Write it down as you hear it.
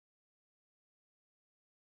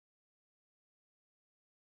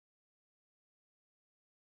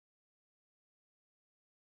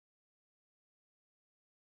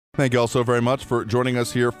Thank you all so very much for joining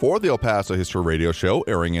us here for the El Paso History Radio Show,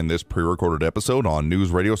 airing in this pre-recorded episode on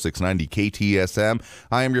News Radio 690 KTSM.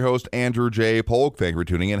 I am your host, Andrew J. Polk. Thank you for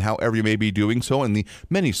tuning in, however you may be doing so, in the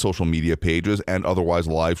many social media pages and otherwise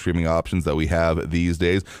live streaming options that we have these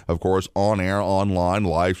days. Of course, on air, online,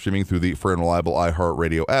 live streaming through the free and reliable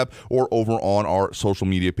iHeartRadio app, or over on our social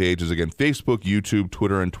media pages. Again, Facebook, YouTube,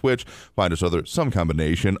 Twitter, and Twitch. Find us under some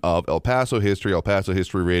combination of El Paso History, El Paso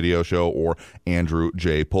History Radio Show, or Andrew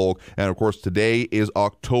J. Polk. And of course, today is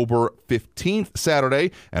October 15th, Saturday,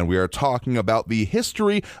 and we are talking about the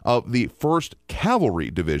history of the First Cavalry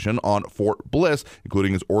Division on Fort Bliss,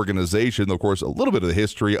 including its organization, of course, a little bit of the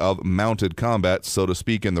history of mounted combat, so to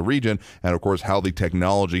speak, in the region, and of course, how the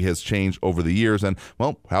technology has changed over the years, and,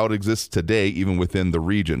 well, how it exists today, even within the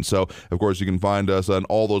region. So, of course, you can find us on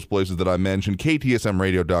all those places that I mentioned,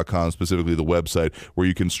 ktsmradio.com, specifically the website, where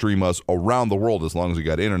you can stream us around the world as long as you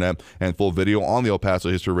got internet, and full video on the El Paso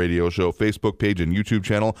History Radio Show Facebook page and YouTube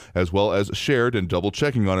channel, as well as shared and double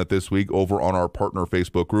checking on it this week over on our partner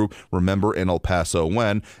Facebook group, Remember in El Paso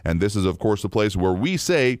When. And this is, of course, the place where we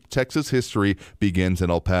say Texas history begins in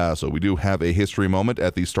El Paso. We do have a history moment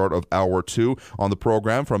at the start of hour 2 on the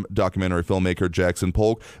program from documentary filmmaker Jackson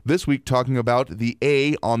Polk, this week talking about the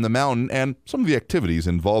A on the mountain and some of the activities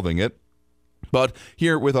involving it. But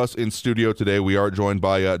here with us in studio today, we are joined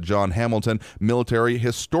by John Hamilton, military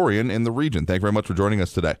historian in the region. Thank you very much for joining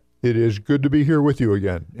us today. It is good to be here with you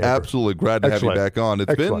again, Andrew. Absolutely. Glad to have you back on.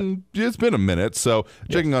 It's been a minute. So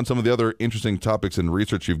checking on some of the other interesting topics and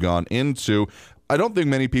research you've gone into, I don't think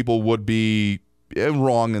many people would be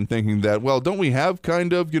wrong in thinking that, well, don't we have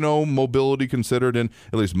kind of, mobility considered in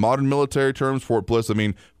at least modern military terms? Fort Bliss, I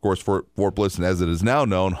mean, of course, Fort Bliss, as it is now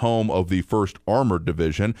known, home of the 1st Armored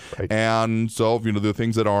Division. Right. And so, the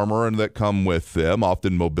things that armor and that come with them,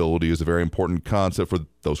 often mobility is a very important concept for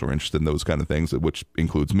those who are interested in those kind of things, which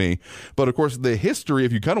includes me. But of course, the history,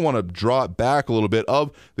 if you kind of want to draw it back a little bit,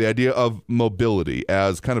 of the idea of mobility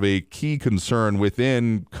as kind of a key concern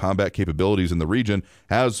within combat capabilities in the region,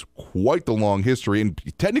 has quite the long history, and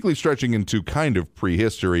technically stretching into kind of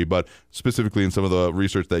prehistory, but specifically in some of the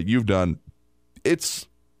research that you've done, it's,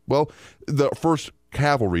 well, the First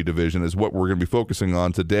Cavalry Division is what we're going to be focusing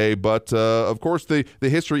on today. But of course, the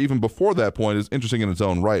history even before that point is interesting in its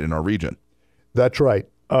own right in our region. That's right.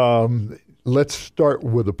 Let's start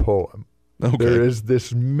with a poem. Okay. There is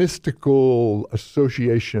this mystical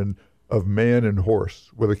association of man and horse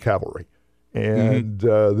with the cavalry. And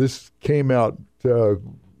this came out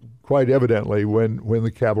quite evidently when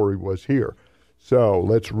the cavalry was here. So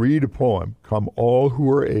let's read a poem. Come all who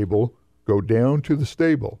are able, go down to the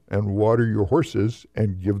stable and water your horses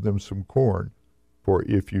and give them some corn. For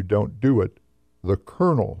if you don't do it, the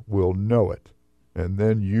colonel will know it, and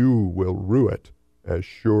then you will rue it as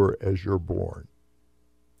sure as you're born.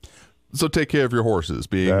 So take care of your horses,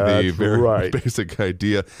 being the very basic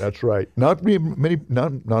idea. That's right. Not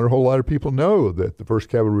a whole lot of people know that the 1st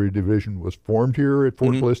Cavalry Division was formed here at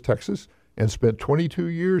Fort Bliss, Texas, and spent 22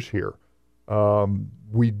 years here.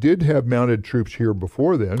 We did have mounted troops here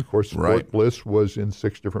before then. Of course, Fort Bliss was in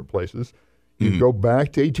 6 different places. You go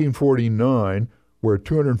back to 1849, where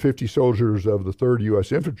 250 soldiers of the 3rd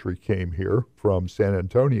U.S. Infantry came here from San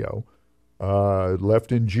Antonio.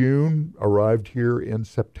 Left in June, arrived here in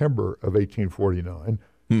September of 1849,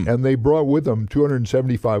 and they brought with them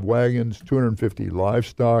 275 wagons, 250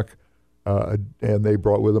 livestock, and they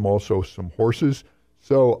brought with them also some horses.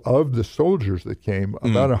 So of the soldiers that came,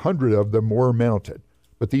 about 100 of them were mounted,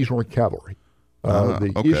 but these weren't cavalry.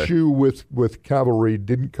 The issue with cavalry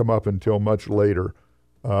didn't come up until much later,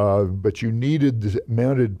 but you needed the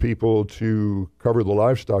mounted people to cover the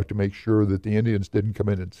livestock to make sure that the Indians didn't come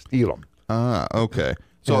in and steal them. Okay.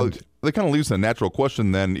 So that kind of leaves a natural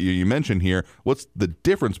question then. You mentioned here, what's the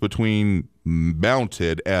difference between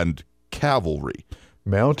mounted and cavalry?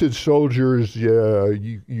 Mounted soldiers,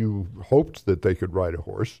 you hoped that they could ride a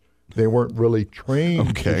horse. They weren't really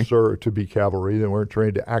trained to be cavalry. They weren't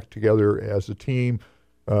trained to act together as a team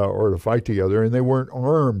or to fight together, and they weren't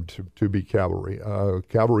armed to be cavalry.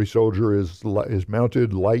 Cavalry soldier is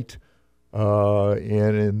mounted, light,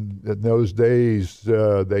 and in those days,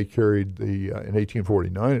 they carried in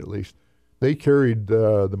 1849 at least, they carried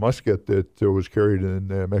the musket that was carried in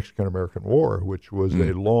the Mexican-American War, which was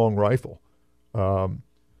a long rifle. So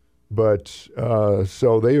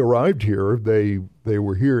they arrived here. They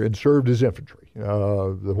were here and served as infantry.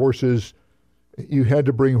 The horses, you had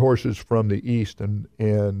to bring horses from the east,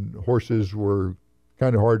 and horses were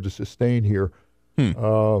kind of hard to sustain here.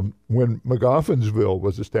 When McGoffinsville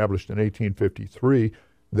was established in 1853,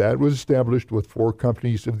 that was established with 4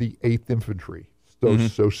 companies of the 8th Infantry.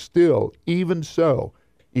 So still, even so,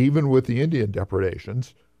 even with the Indian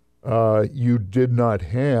depredations, you did not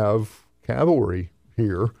have cavalry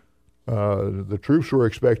here. The troops were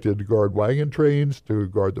expected to guard wagon trains, to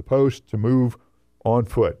guard the post, to move on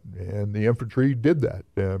foot, and the infantry did that.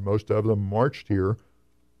 And most of them marched here,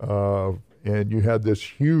 and you had this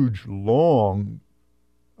huge, long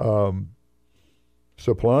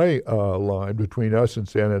supply line between us and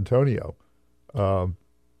San Antonio.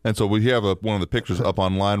 And so we have one of the pictures up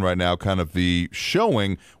online right now, kind of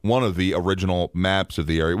showing one of the original maps of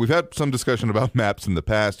the area. We've had some discussion about maps in the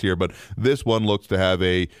past here, but this one looks to have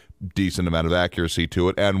a decent amount of accuracy to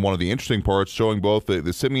it. And one of the interesting parts showing both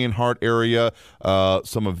the Simeon Hart area,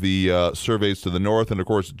 some of the surveys to the north, and of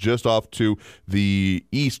course just off to the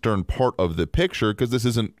eastern part of the picture, because this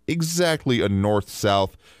isn't exactly a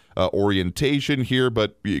north-south orientation here,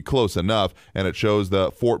 but close enough, and it shows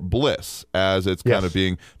the Fort Bliss as it's kind of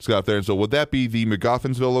being discussed there. And so would that be the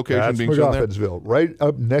McGoffinsville location? That's being shown there? McGoffinsville, right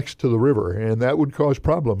up next to the river, and that would cause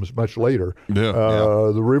problems much later.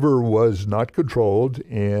 The river was not controlled,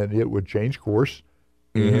 and it would change course,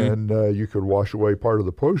 and you could wash away part of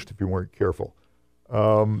the post if you weren't careful.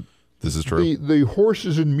 This is true. The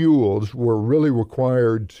horses and mules were really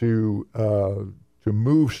required to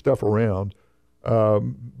move stuff around.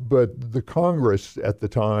 But the Congress at the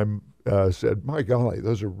time said, my golly,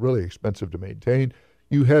 those are really expensive to maintain.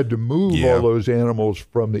 You had to move all those animals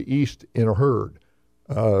from the east in a herd.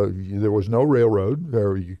 There was no railroad.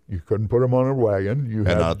 You couldn't put them on a wagon. You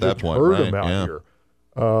had not to at that point, herd right? them out here.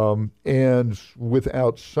 And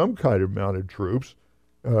without some kind of mounted troops,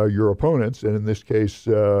 your opponents, and in this case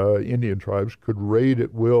Indian tribes, could raid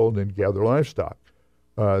at will and then gather livestock.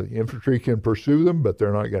 The infantry can pursue them, but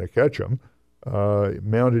they're not going to catch them.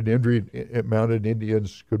 Mounted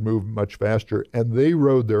Indians could move much faster, and they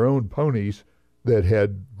rode their own ponies that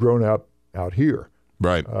had grown up out here,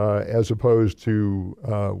 right? As opposed to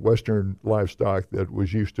Western livestock that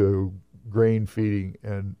was used to grain feeding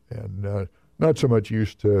and not so much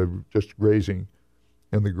used to just grazing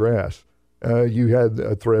in the grass. You had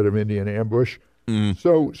a threat of Indian ambush.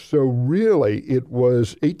 So really, it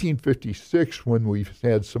was 1856 when we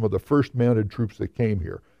had some of the first mounted troops that came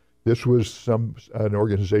here. This was an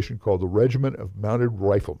organization called the Regiment of Mounted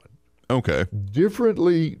Riflemen. Okay.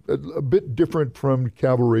 A bit different from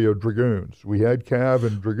cavalry or dragoons. We had cav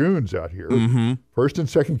and dragoons out here. First and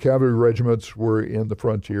second cavalry regiments were in the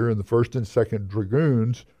frontier, and the first and second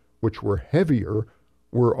dragoons, which were heavier,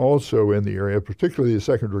 were also in the area, particularly the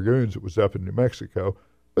second dragoons. It was up in New Mexico,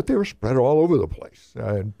 but they were spread all over the place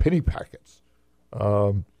in penny packets.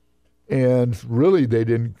 And really, they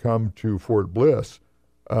didn't come to Fort Bliss.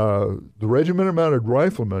 The Regiment of Mounted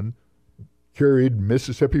Riflemen carried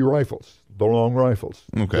Mississippi rifles, the long rifles.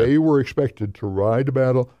 Okay. They were expected to ride to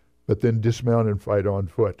battle, but then dismount and fight on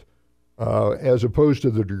foot, as opposed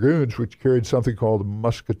to the dragoons, which carried something called a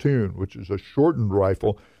musketoon, which is a shortened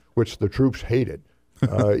rifle, which the troops hated.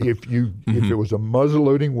 If it was a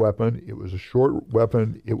muzzle-loading weapon, it was a short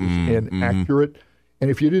weapon. It was inaccurate, and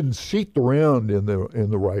if you didn't seat the round in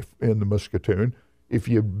the musketoon, if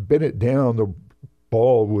you bent it down, the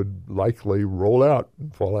ball would likely roll out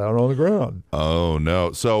and fall out on the ground. Oh,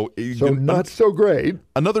 no. So not so great.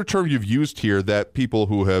 Another term you've used here that people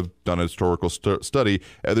who have done a historical study,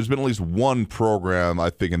 there's been at least one program I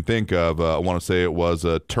can think of. I want to say it was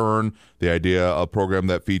Turn, the idea of a program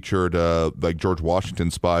that featured like George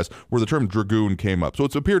Washington spies, where the term dragoon came up. So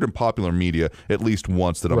it's appeared in popular media at least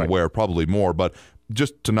once that I'm aware, probably more. But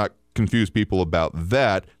just to not confuse people about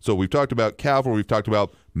that. So we've talked about cavalry, we've talked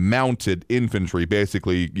about mounted infantry,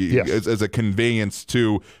 basically as a conveyance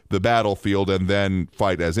to the battlefield and then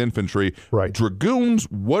fight as infantry. Right. Dragoons,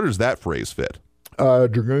 what does that phrase fit?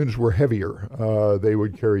 Dragoons were heavier. They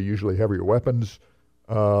would carry usually heavier weapons.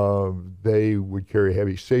 They would carry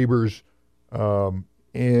heavy sabers. But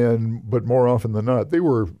more often than not, they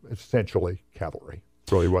were essentially cavalry,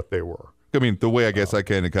 really what they were. I mean, the way I guess I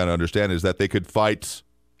can kind of understand is that they could fight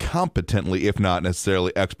competently, if not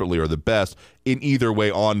necessarily expertly or the best, in either way,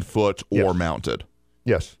 on foot or mounted.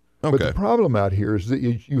 Yes. Okay. But the problem out here is that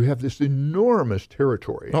you have this enormous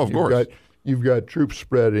territory. Oh, of course. You've got troops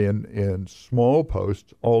spread in small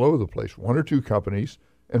posts all over the place, one or two companies,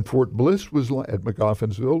 and Fort Bliss at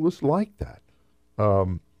McGoffinsville was like that. But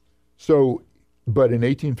in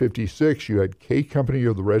 1856, you had K Company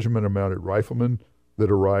of the Regiment of Mounted Riflemen that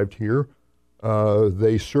arrived here.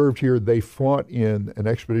 They served here. They fought in an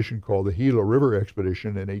expedition called the Gila River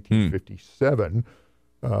Expedition in 1857,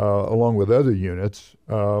 along with other units.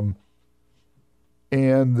 And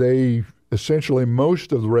they essentially,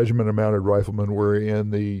 most of the Regiment of Mounted Riflemen were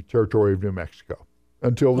in the territory of New Mexico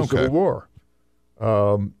until the Civil War.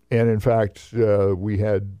 And in fact, we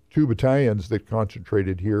had 2 battalions that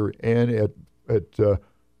concentrated here and at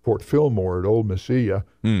Fort Fillmore at Old Mesilla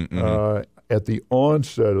at the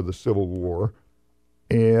onset of the Civil War.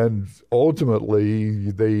 And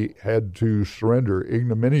ultimately, they had to surrender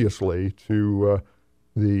ignominiously to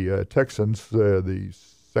the Texans, the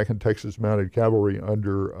 2nd Texas Mounted Cavalry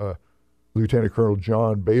under Lieutenant Colonel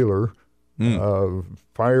John Baylor,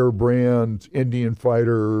 firebrand, Indian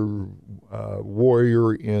fighter,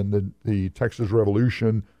 warrior in the Texas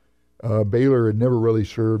Revolution. Baylor had never really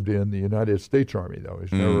served in the United States Army, though.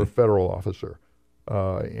 He's never a federal officer.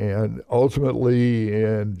 And ultimately,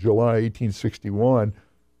 in July 1861,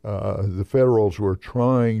 the Federals were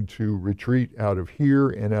trying to retreat out of here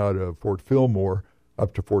and out of Fort Fillmore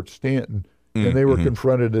up to Fort Stanton, and they were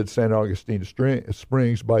confronted at San Augustine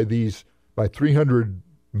Springs by 300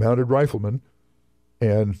 mounted riflemen,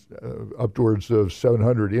 and upwards of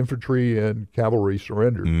 700 infantry and cavalry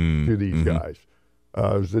surrendered to these guys. It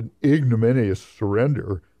was an ignominious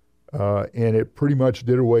surrender, and it pretty much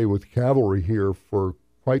did away with cavalry here for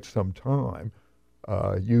quite some time.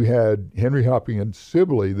 You had Henry Hopkins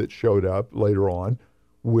Sibley that showed up later on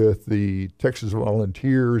with the Texas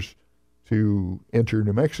Volunteers to enter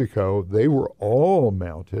New Mexico. They were all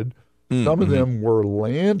mounted. Some of them were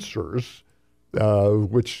lancers,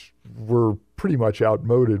 which were pretty much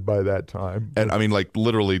outmoded by that time. And I mean, like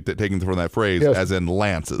literally taking from that phrase, yes, as in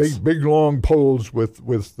lances. Big long poles with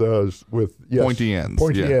yes, pointy ends.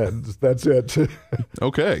 Pointy ends. That's it.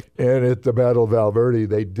 Okay. And at the Battle of Valverde,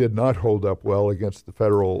 they did not hold up well against the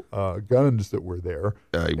Federal guns that were there.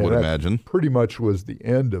 I would imagine. Pretty much was the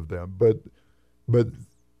end of them. But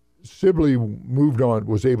Sibley moved on,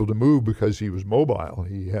 was able to move because he was mobile.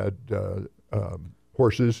 He had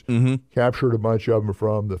horses, captured a bunch of them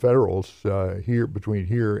from the Federals between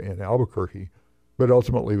here and Albuquerque, but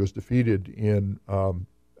ultimately was defeated in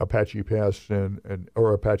Apache Pass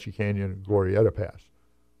or Apache Canyon and Glorieta Pass,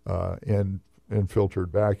 and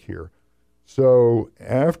filtered back here. So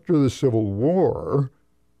after the Civil War,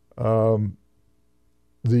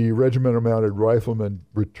 the Regiment of Mounted Riflemen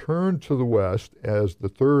returned to the West as the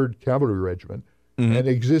 3rd Cavalry Regiment, and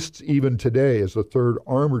exists even today as the 3rd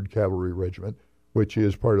Armored Cavalry Regiment, which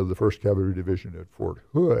is part of the First Cavalry Division at Fort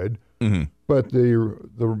Hood. But the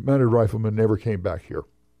Mounted Riflemen never came back here.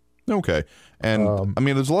 Okay. And I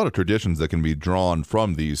mean, there's a lot of traditions that can be drawn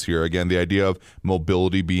from these here. Again, the idea of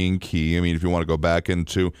mobility being key. I mean, if you want to go back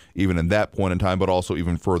into even in that point in time, but also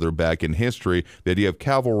even further back in history, the idea of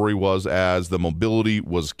cavalry was as the mobility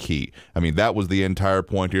was key. I mean, that was the entire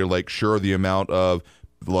point here. Like, sure, the amount of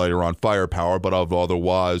later on firepower, but of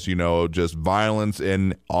otherwise, you know, just violence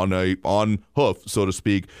on hoof, so to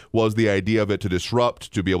speak, was the idea of it to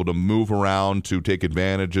disrupt, to be able to move around, to take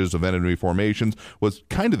advantages of enemy formations, was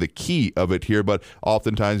kind of the key of it here. But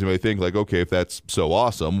oftentimes you may think like, okay, if that's so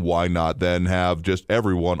awesome, why not then have just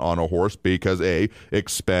everyone on a horse? Because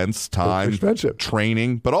expense, time,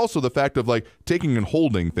 training, but also the fact of like taking and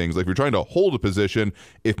holding things. Like if you're trying to hold a position,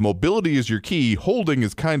 if mobility is your key, holding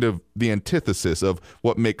is kind of the antithesis of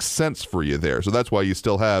what makes sense for you there. So that's why you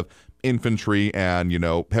still have infantry and, you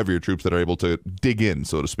know, heavier troops that are able to dig in,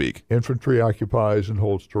 so to speak. Infantry occupies and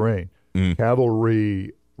holds terrain.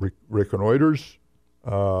 Cavalry reconnoiters,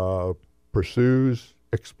 pursues,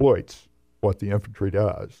 exploits what the infantry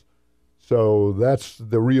does. So that's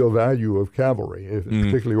the real value of cavalry,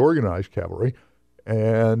 particularly organized cavalry.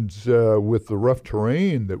 And with the rough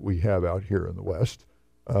terrain that we have out here in the West,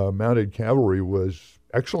 mounted cavalry was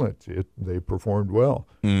excellent. They performed well.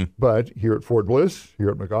 But here at Fort Bliss, here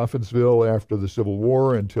at McGoffinsville, after the Civil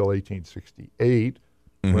War until 1868,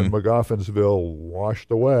 when McGoffinsville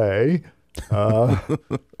washed away,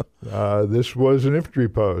 this was an infantry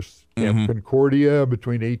post. Camp Concordia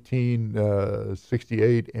between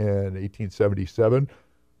 1868 and 1877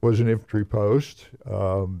 was an infantry post.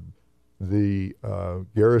 The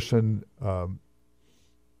garrison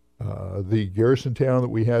town that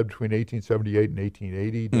we had between 1878 and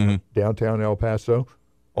 1880, downtown El Paso,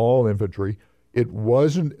 all infantry. It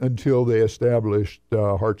wasn't until they established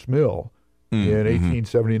Hart's Mill in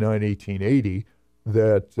 1879, 1880,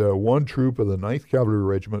 that one troop of the 9th Cavalry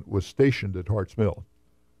Regiment was stationed at Hart's Mill.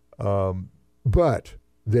 But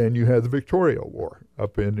then you had the Victoria War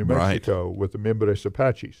up in New Mexico with the Mimbres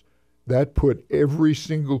Apaches. That put every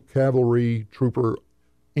single cavalry trooper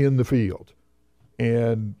in the field.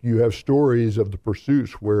 And you have stories of the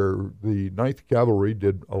pursuits where the 9th Cavalry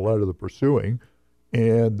did a lot of the pursuing,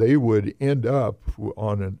 and they would end up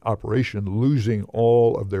on an operation losing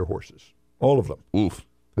all of their horses, all of them. Oof.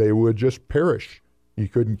 They would just perish. You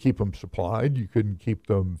couldn't keep them supplied. You couldn't keep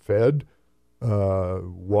them fed.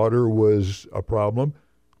 water was a problem,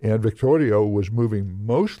 and Victorio was moving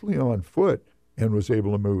mostly on foot and was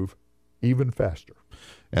able to move even faster.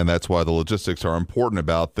 And that's why the logistics are important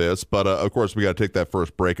about this. But, of course, we got to take that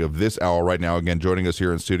first break of this hour right now. Again, joining us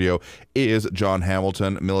here in studio is John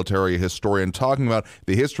Hamilton, military historian, talking about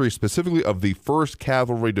the history specifically of the 1st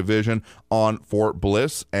Cavalry Division on Fort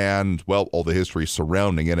Bliss and, well, all the history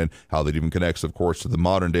surrounding it and how that even connects, of course, to the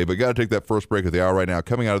modern day. But got to take that first break of the hour right now.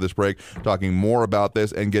 Coming out of this break, talking more about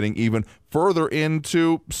this and getting even further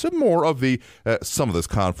into some more of the some of this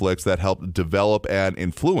conflicts that helped develop and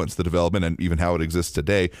influence the development and even how it exists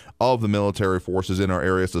today of the military forces in our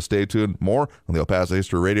area. So stay tuned. More on the El Paso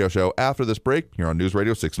History Radio Show after this break here on News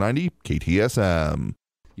Radio 690 KTSM.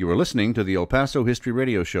 You are listening to the El Paso History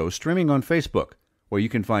Radio Show streaming on Facebook, where you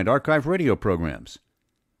can find archive radio programs.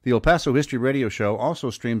 The El Paso History Radio Show also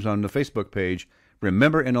streams on the Facebook page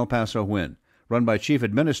Remember in El Paso When, run by Chief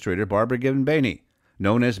Administrator Barbara Gibbon-Bainey,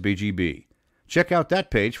 known as BGB. Check out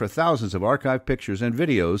that page for thousands of archive pictures and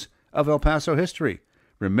videos of El Paso history.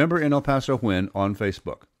 Remember in El Paso When on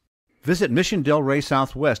Facebook. Visit Mission Del Rey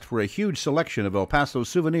Southwest for a huge selection of El Paso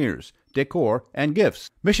souvenirs, decor, and gifts.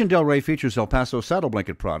 Mission Del Rey features El Paso saddle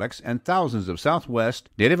blanket products and thousands of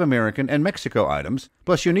Southwest, Native American, and Mexico items,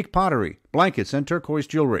 plus unique pottery, blankets, and turquoise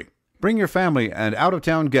jewelry. Bring your family and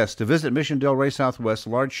out-of-town guests to visit Mission Del Rey Southwest's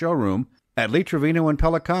large showroom at Lee Trevino and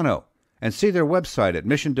Pelicano and see their website at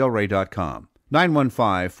missiondelrey.com.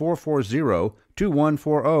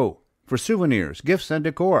 915-440-2140 for souvenirs, gifts, and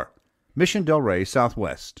decor. Mission Del Rey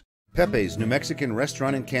Southwest. Pepe's New Mexican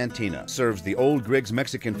Restaurant and Cantina serves the old Griggs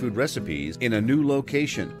Mexican food recipes in a new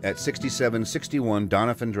location at 6761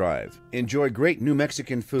 Doniphan Drive. Enjoy great New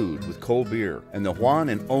Mexican food with cold beer and the Juan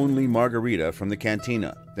and only margarita from the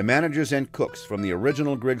cantina. The managers and cooks from the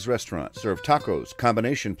original Griggs restaurant serve tacos,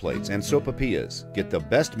 combination plates, and sopapillas. Get the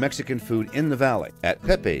best Mexican food in the valley at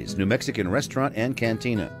Pepe's New Mexican Restaurant and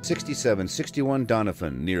Cantina, 6761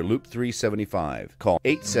 Doniphan near Loop 375. Call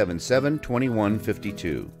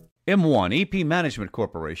 877-2152. M1 EP Management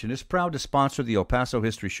Corporation is proud to sponsor the El Paso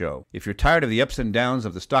History Show. If you're tired of the ups and downs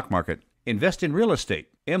of the stock market, invest in real estate.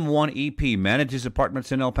 M1 EP manages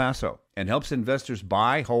apartments in El Paso and helps investors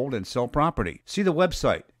buy, hold, and sell property. See the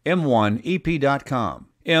website, m1ep.com.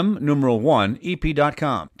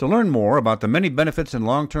 M1ep.com. To learn more about the many benefits and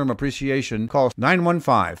long-term appreciation, call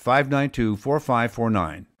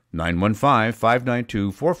 915-592-4549.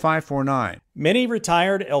 915-592-4549. Many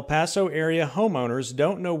retired El Paso area homeowners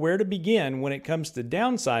don't know where to begin when it comes to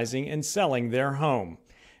downsizing and selling their home.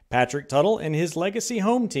 Patrick Tuttle and his Legacy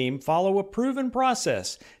Home Team follow a proven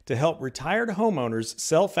process to help retired homeowners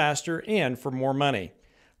sell faster and for more money.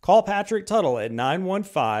 Call Patrick Tuttle at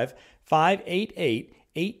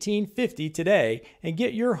 915-588-1850 today and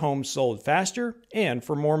get your home sold faster and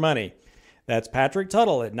for more money. That's Patrick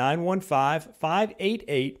Tuttle at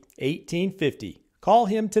 915-588-1850. Call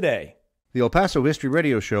him today. The El Paso History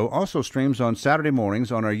Radio Show also streams on Saturday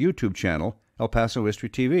mornings on our YouTube channel, El Paso History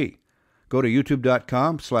TV. Go to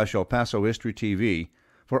youtube.com/El Paso History TV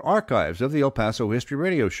for archives of the El Paso History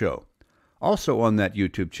Radio Show. Also on that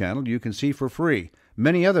YouTube channel, you can see for free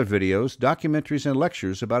many other videos, documentaries, and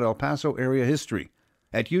lectures about El Paso area history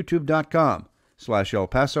at youtube.com/El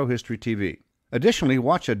Paso History TV. Additionally,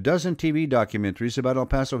 watch a dozen TV documentaries about El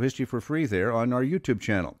Paso history for free there on our YouTube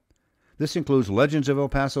channel. This includes Legends of El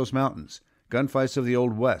Paso's Mountains, Gunfights of the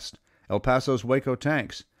Old West, El Paso's Waco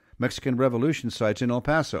Tanks, Mexican Revolution sites in El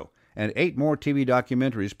Paso, and 8 more TV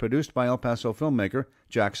documentaries produced by El Paso filmmaker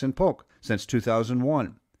Jackson Polk since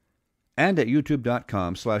 2001. And at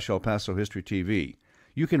youtube.com/El Paso History TV,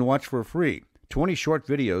 you can watch for free 20 short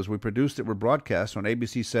videos we produced that were broadcast on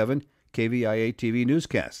ABC 7 KVIA TV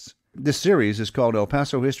newscasts. This series is called El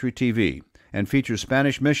Paso History TV and features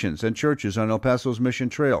Spanish missions and churches on El Paso's Mission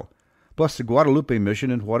Trail, plus the Guadalupe Mission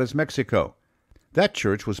in Juarez, Mexico. That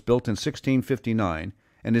church was built in 1659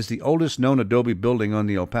 and is the oldest known adobe building on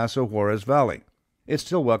the El Paso Juarez Valley. It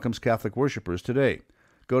still welcomes Catholic worshipers today.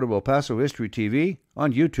 Go to El Paso History TV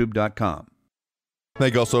on youtube.com.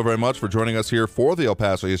 Thank you all so very much for joining us here for the El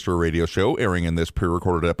Paso History Radio Show, airing in this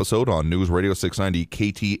pre-recorded episode on News Radio 690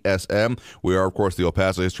 KTSM. We are, of course, the El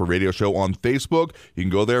Paso History Radio Show on Facebook. You can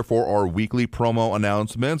go there for our weekly promo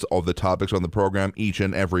announcements of the topics on the program each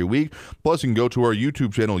and every week. Plus, you can go to our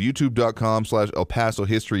YouTube channel, youtube.com/El Paso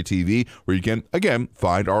History TV, where you can, again,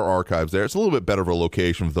 find our archives there. It's a little bit better of a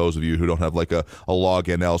location for those of you who don't have like a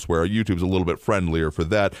login elsewhere. YouTube's a little bit friendlier for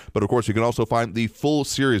that. But, of course, you can also find the full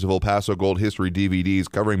series of El Paso Gold History DVDs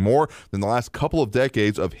DVDs covering more than the last couple of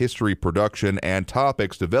decades of history production and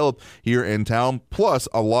topics developed here in town, plus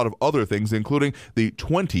a lot of other things, including the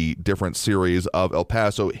 20 different series of El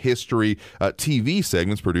Paso history TV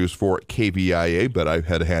segments produced for KVIA, but I've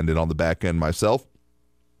had a hand in on the back end myself.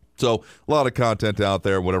 So a lot of content out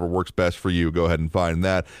there. Whatever works best for you, go ahead and find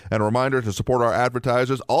that. And a reminder to support our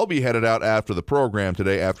advertisers. I'll be headed out after the program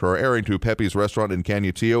today after our airing to Pepe's Restaurant in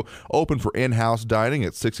Canutillo, open for in-house dining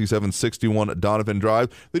at 6761 Donovan Drive.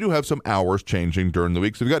 They do have some hours changing during the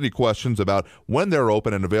week. So if you've got any questions about when they're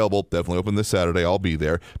open and available, definitely open this Saturday. I'll be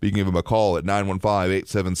there. But you can give them a call at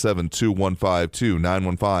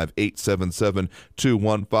 915-877-2152,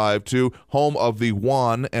 915-877-2152, home of the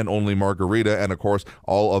one and only margarita, and of course,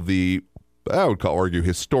 all of the I would argue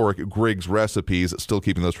historic Griggs recipes, still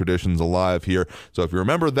keeping those traditions alive here. So if you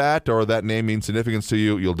remember that or that name means significance to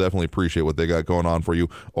you, you'll definitely appreciate what they got going on for you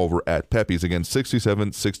over at Pepe's. Again,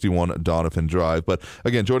 6761 Donovan Drive. But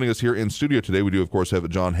again, joining us here in studio today, we do, of course, have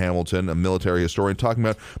John Hamilton, a military historian, talking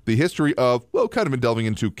about the history of, well, kind of been delving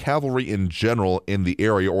into cavalry in general in the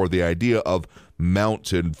area, or the idea of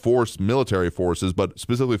mounted force, military forces, but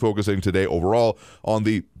specifically focusing today overall on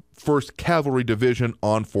the First Cavalry Division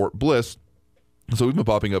on Fort Bliss. So we've been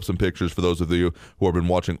popping up some pictures for those of you who have been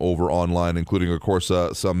watching over online, including, of course,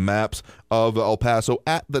 some maps of El Paso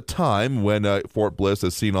at the time when Fort Bliss,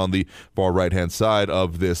 as seen on the far right-hand side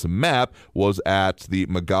of this map, was at the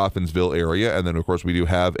McGoffinsville area. And then, of course, we do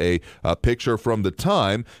have a picture from the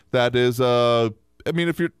time that is I mean,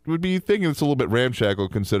 if you would be thinking it's a little bit ramshackle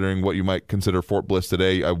considering what you might consider Fort Bliss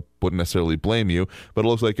today, I wouldn't necessarily blame you. But it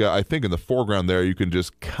looks like, I think in the foreground there, you can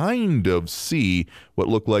just kind of see what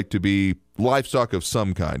looked like to be livestock of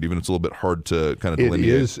some kind, even if it's a little bit hard to kind of delineate.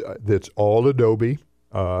 It is. It's all adobe.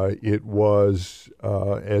 It was,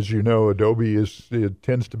 as you know, adobe it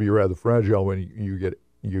tends to be rather fragile when you get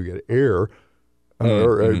air,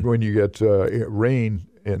 or when you get rain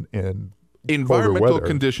and environmental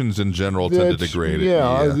conditions in general tend to degrade it.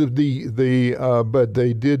 Yeah. But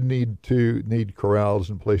they did need corrals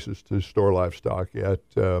and places to store livestock at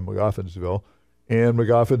McGoffinsville, and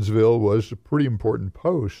McGoffinsville was a pretty important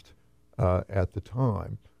post at the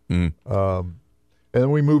time. And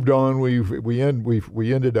we moved on. We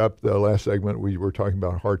ended up the last segment. We were talking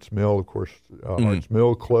about Hart's Mill. Of course, Hart's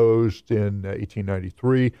Mill closed in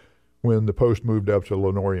 1893 when the post moved up to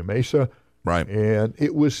Lenoria Mesa. Right. And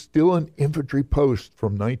it was still an infantry post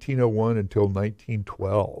from 1901 until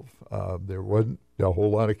 1912. There wasn't a whole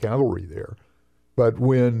lot of cavalry there. But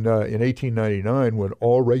when, in 1899, when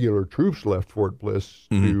all regular troops left Fort Bliss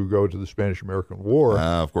to go to the Spanish-American War,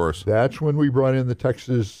 of course, that's when we brought in the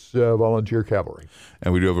Texas Volunteer Cavalry.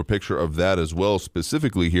 And we do have a picture of that as well,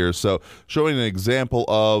 specifically here. So showing an example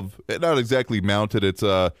of, not exactly mounted, it's,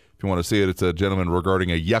 if you want to see it, it's a gentleman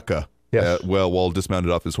regarding a yucca. Yes. While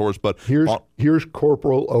dismounted off his horse. But here's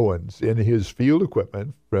Corporal Owens in his field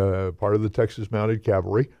equipment, part of the Texas Mounted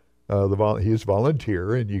Cavalry. He's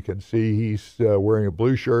volunteer, and you can see he's wearing a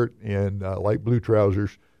blue shirt and light blue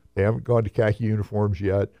trousers. They haven't gone to khaki uniforms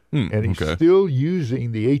yet. And he's still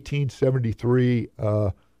using the 1873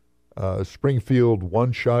 Springfield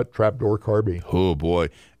one-shot trapdoor carbine. Oh, boy.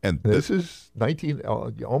 And this is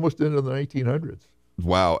almost into the 1900s.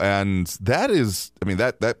 Wow. And that is, I mean,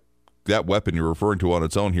 that weapon you're referring to on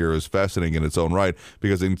its own here is fascinating in its own right,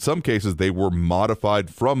 because in some cases they were modified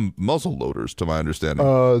from muzzle loaders, to my understanding.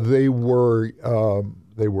 They were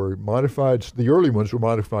modified. The early ones were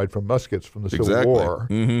modified from muskets from the Civil War,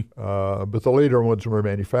 but the later ones were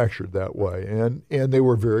manufactured that way, and they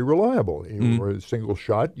were very reliable. You were a single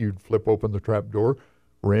shot. You'd flip open the trap door,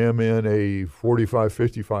 ram in a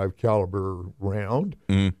 45-55 caliber round,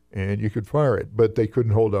 and you could fire it, but they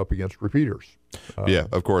couldn't hold up against repeaters. Yeah,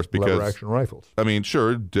 of course, because lever-action rifles. I mean,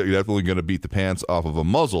 sure, you're definitely going to beat the pants off of a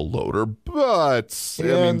muzzle loader, but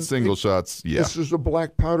single shots. Yeah, this is a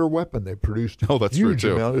black powder weapon. They produced a huge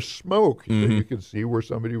amount of smoke, so you could see where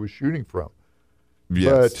somebody was shooting from.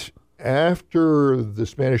 Yes. But after the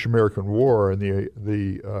Spanish-American War and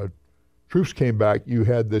the troops came back, you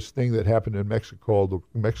had this thing that happened in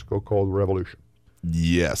Mexico called the Revolution.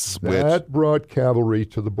 Yes, that brought cavalry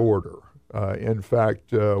to the border. In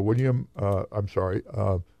fact, William Howard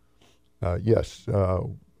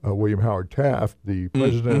Taft, the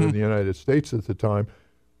president of the United States at the time,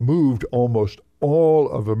 moved almost all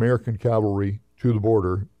of American cavalry to the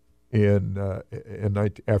border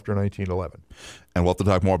after 1911. And we'll have to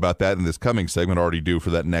talk more about that in this coming segment, already due for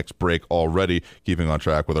that next break already, keeping on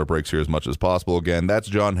track with our breaks here as much as possible. Again, that's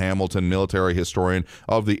John Hamilton, military historian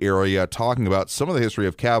of the area, talking about some of the history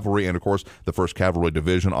of cavalry and, of course, the First Cavalry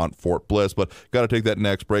Division on Fort Bliss. But got to take that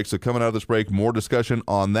next break. So coming out of this break, more discussion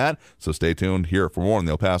on that. So stay tuned here for more on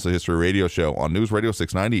the El Paso History Radio Show on News Radio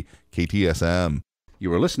 690 KTSM.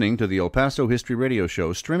 You are listening to the El Paso History Radio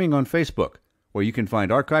Show, streaming on Facebook, where you can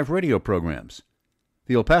find archive radio programs.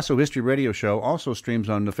 The El Paso History Radio Show also streams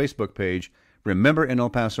on the Facebook page Remember in El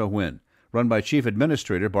Paso When, run by Chief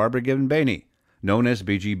Administrator Barbara Gibbon-Bainey, known as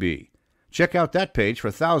BGB. Check out that page for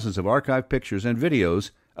thousands of archived pictures and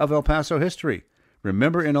videos of El Paso history.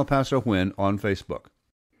 Remember in El Paso When on Facebook.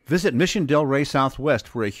 Visit Mission Del Rey Southwest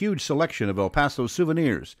for a huge selection of El Paso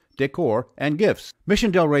souvenirs, decor, and gifts.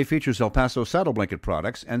 Mission Del Rey features El Paso saddle blanket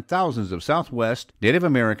products and thousands of Southwest, Native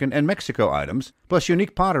American, and Mexico items, plus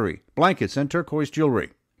unique pottery, blankets, and turquoise jewelry.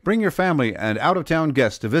 Bring your family and out-of-town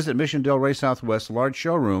guests to visit Mission Del Rey Southwest's large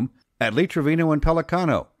showroom at Lee Trevino and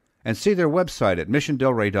Pelicano and see their website at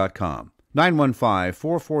missiondelrey.com.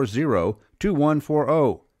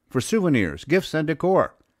 915-440-2140 for souvenirs, gifts, and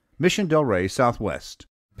decor. Mission Del Rey Southwest.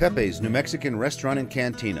 Pepe's New Mexican Restaurant and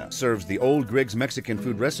Cantina serves the old Griggs Mexican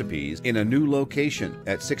food recipes in a new location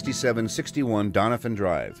at 6761 Doniphan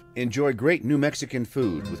Drive. Enjoy great New Mexican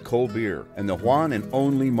food with cold beer and the one and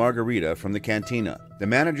only margarita from the cantina. The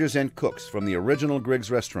managers and cooks from the original Griggs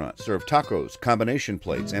restaurant serve tacos, combination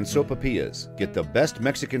plates, and sopapillas. Get the best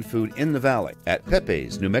Mexican food in the valley at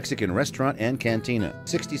Pepe's New Mexican Restaurant and Cantina,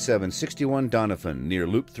 6761 Doniphan, near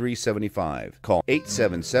Loop 375. Call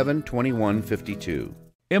 877-2152.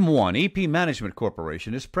 M1 EP Management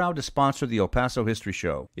Corporation is proud to sponsor the El Paso History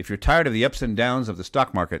Show. If you're tired of the ups and downs of the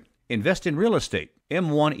stock market, invest in real estate.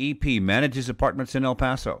 M1 EP manages apartments in El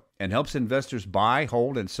Paso and helps investors buy,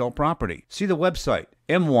 hold, and sell property. See the website,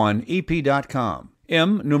 m1ep.com.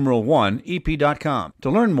 M1ep.com. To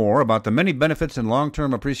learn more about the many benefits and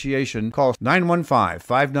long-term appreciation, call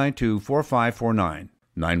 915-592-4549.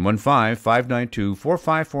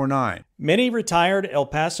 915-592-4549. Many retired El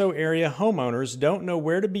Paso area homeowners don't know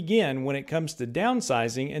where to begin when it comes to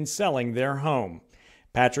downsizing and selling their home.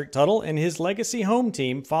 Patrick Tuttle and his Legacy Home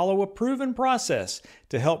team follow a proven process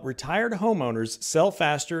to help retired homeowners sell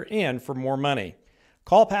faster and for more money.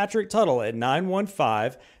 Call Patrick Tuttle at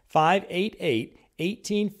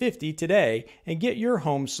 915-588-1850 today and get your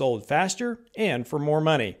home sold faster and for more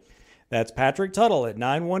money. That's Patrick Tuttle at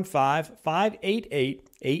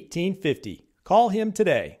 915-588-1850. Call him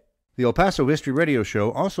today. The El Paso History Radio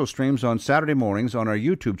Show also streams on Saturday mornings on our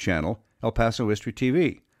YouTube channel, El Paso History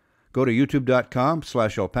TV. Go to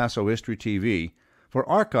youtube.com/El Paso History TV for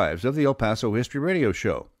archives of the El Paso History Radio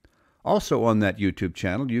Show. Also on that YouTube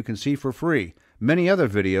channel, you can see for free many other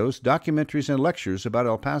videos, documentaries, and lectures about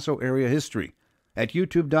El Paso area history at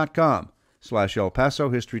youtube.com/El Paso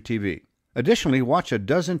History TV. Additionally, watch a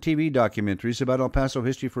dozen TV documentaries about El Paso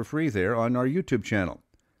history for free there on our YouTube channel.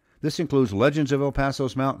 This includes Legends of El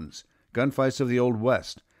Paso's Mountains, Gunfights of the Old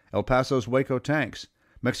West, El Paso's Waco Tanks,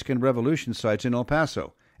 Mexican Revolution sites in El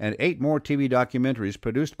Paso, and 8 more TV documentaries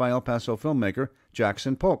produced by El Paso filmmaker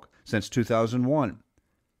Jackson Polk since 2001.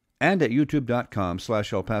 And at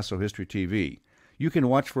youtube.com/El Paso History TV, you can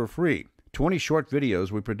watch for free 20 short videos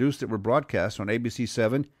we produced that were broadcast on ABC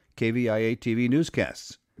 7 KVIA TV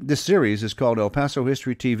newscasts. This series is called El Paso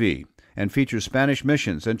History TV and features Spanish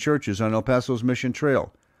missions and churches on El Paso's Mission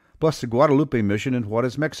Trail, plus the Guadalupe Mission in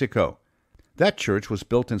Juarez, Mexico. That church was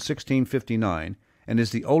built in 1659 and is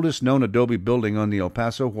the oldest known adobe building on the El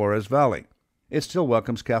Paso Juarez Valley. It still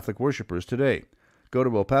welcomes Catholic worshipers today. Go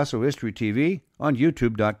to El Paso History TV on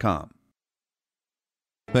youtube.com.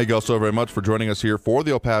 Thank you all so very much for joining us here for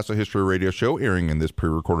the El Paso History Radio Show, airing in this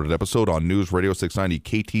pre-recorded episode on News Radio 690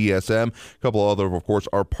 KTSM. A couple other, of course,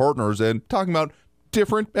 our partners, and talking about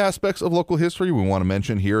different aspects of local history we want to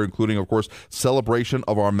mention here, including, of course,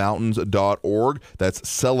 celebrationofourmountains.org. That's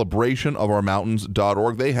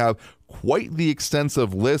celebrationofourmountains.org. They have quite the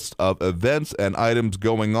extensive list of events and items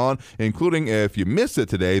going on, including, if you missed it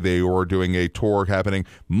today, they were doing a tour happening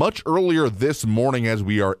much earlier this morning as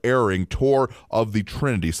we are airing, tour of the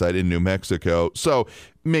Trinity site in New Mexico. So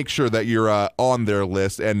make sure that you're on their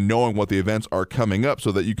list and knowing what the events are coming up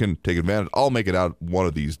so that you can take advantage. I'll make it out one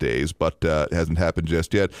of these days, but it hasn't happened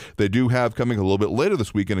just yet. They do have coming a little bit later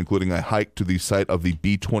this weekend, including a hike to the site of the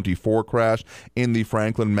B-24 crash in the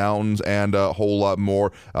Franklin Mountains and a whole lot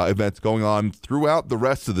more events going on throughout the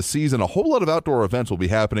rest of the season. A whole lot of outdoor events will be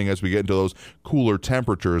happening as we get into those cooler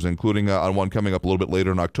temperatures, including on one coming up a little bit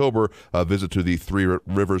later in October, a visit to the Three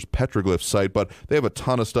Rivers Petroglyph site. But they have a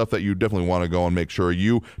ton of stuff that you definitely want to go and make sure you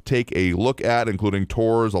you take a look at, including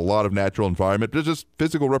tours, a lot of natural environment, just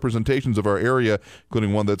physical representations of our area,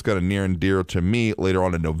 including one that's kind of near and dear to me later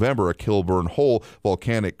on in November, a Kilburn Hole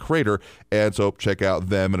volcanic crater. And so check out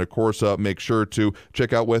them. And of course, make sure to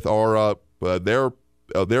check out with our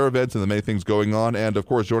their events and the many things going on. And of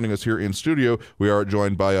course, joining us here in studio, we are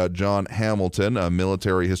joined by John Hamilton, a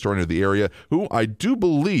military historian of the area, who I do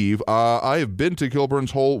believe I have been to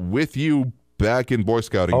Kilburn's Hole with you back in Boy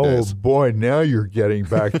Scouting days. Oh, boy, now you're getting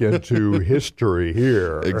back into history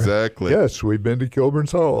here. Exactly. Yes, we've been to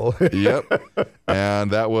Kilburn's Hole. Yep.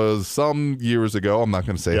 And that was some years ago. I'm not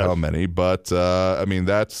going to say how many, but I mean,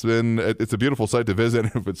 it's a beautiful site to visit.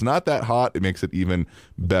 If it's not that hot, it makes it even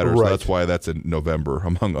better. Right. So that's why that's in November,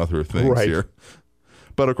 among other things here.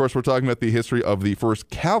 But of course, we're talking about the history of the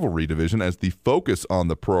 1st Cavalry Division as the focus on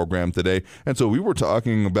the program today. And so we were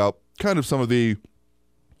talking about kind of some of the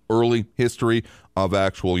early history of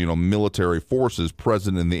actual, military forces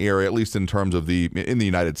present in the area, at least in terms of in the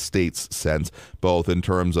United States sense, both in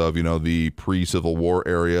terms of, the pre-Civil War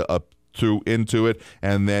area up into it,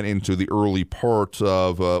 and then into the early parts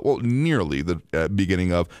of, nearly the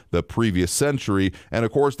beginning of the previous century. And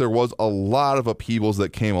of course, there was a lot of upheavals that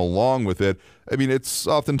came along with it. I mean, it's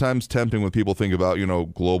oftentimes tempting when people think about,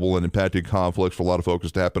 global and impacted conflicts for a lot of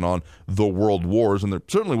focus to happen on the world wars, and there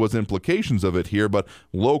certainly was implications of it here, but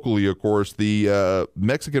locally, of course, the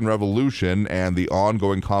Mexican Revolution and the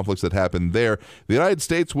ongoing conflicts that happened there, the United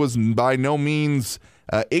States was by no means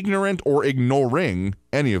ignorant or ignoring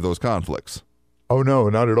any of those conflicts. Oh, no,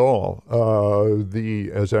 not at all.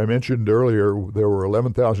 As I mentioned earlier, there were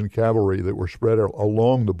 11,000 cavalry that were spread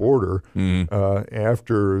along the border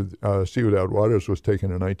after Ciudad Juarez was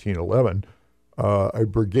taken in 1911. A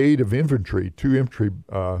brigade of infantry, 2 infantry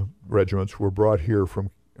regiments, were brought here from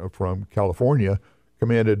California,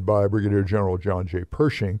 commanded by Brigadier General John J.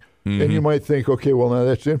 Pershing. And you might think, okay, well, now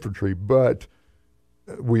that's infantry, but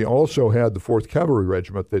we also had the 4th Cavalry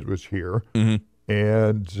Regiment that was here.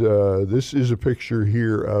 And this is a picture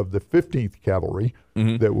here of the 15th Cavalry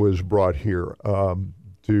that was brought here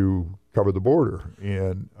to cover the border.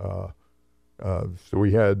 And so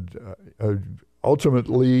we had,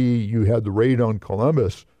 ultimately, you had the raid on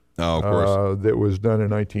Columbus of course. that was done in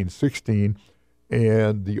 1916.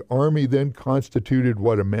 And the Army then constituted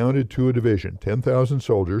what amounted to a division, 10,000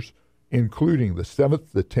 soldiers, including the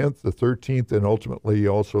 7th, the 10th, the 13th, and ultimately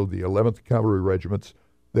also the 11th Cavalry Regiments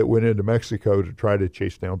that went into Mexico to try to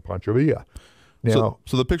chase down Pancho Villa. Now,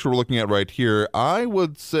 so the picture we're looking at right here, I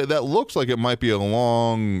would say that looks like it might be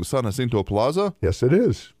along San Jacinto Plaza. Yes, it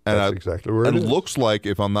is. That's exactly where it is. It looks like,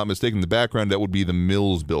 if I'm not mistaken, the background, that would be the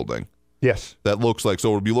Mills building. Yes. That looks like.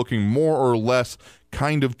 So it would be looking more or less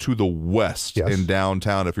kind of to the west in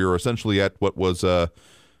downtown. If you're essentially at what was...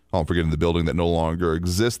 I'm forgetting the building that no longer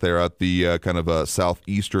exists there at the kind of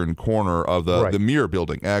southeastern corner of the Mirror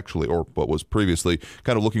building, actually, or what was previously,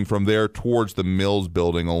 kind of looking from there towards the Mills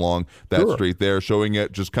building along that street there, showing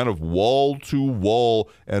it just kind of wall to wall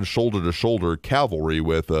and shoulder to shoulder cavalry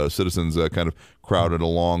with citizens kind of crowded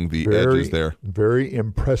along the edges there. Very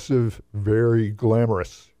impressive, very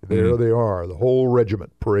glamorous. There they are, the whole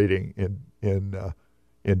regiment parading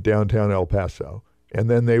in downtown El Paso. And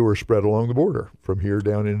then they were spread along the border from here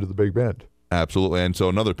down into the Big Bend. Absolutely. And so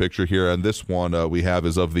another picture here, and this one we have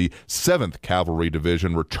is of the 7th Cavalry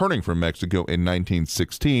Division returning from Mexico in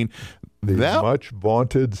 1916. The much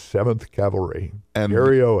vaunted 7th Cavalry. And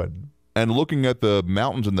Gary Owen. And looking at the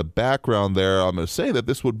mountains in the background there, I'm going to say that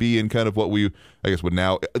this would be in kind of what we, I guess, would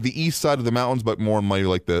now, the east side of the mountains, but more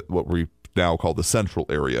like what we now call the central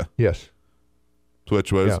area. Yes.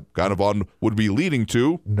 Which was kind of would be leading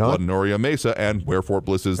to Blood Noria Mesa and where Fort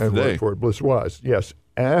Bliss is today. Where Fort Bliss was, yes.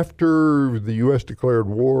 After the U.S. declared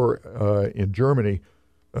war in Germany,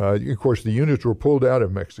 of course, the units were pulled out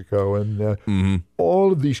of Mexico, and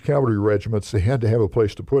all of these cavalry regiments, they had to have a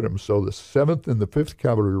place to put them. So the 7th and the 5th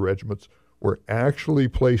Cavalry Regiments were actually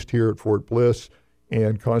placed here at Fort Bliss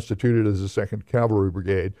and constituted as the 2nd Cavalry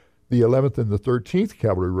Brigade. The 11th and the 13th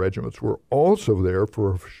Cavalry Regiments were also there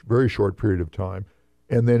for a very short period of time.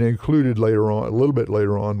 And then included later on, a little bit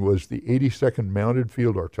later on, was the 82nd Mounted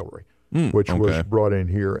Field Artillery, which was brought in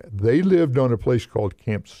here. They lived on a place called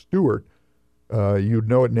Camp Stewart. You'd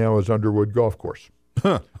know it now as Underwood Golf Course.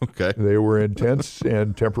 Okay. They were in tents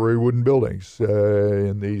and temporary wooden buildings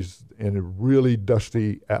in a really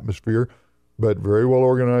dusty atmosphere, but very well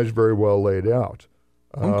organized, very well laid out.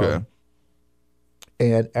 Okay.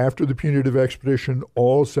 And after the punitive expedition,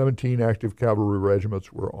 all 17 active cavalry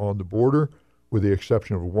regiments were on the border, with the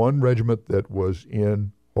exception of one regiment that was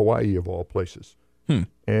in Hawaii, of all places.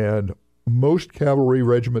 And most cavalry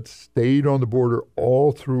regiments stayed on the border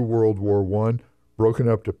all through World War I, broken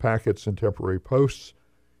up to packets and temporary posts.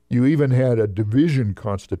 You even had a division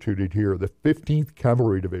constituted here, the 15th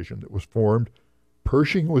Cavalry Division, that was formed.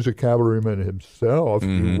 Pershing was a cavalryman himself.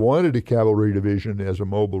 He wanted a cavalry division as a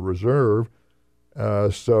mobile reserve.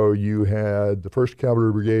 So you had the 1st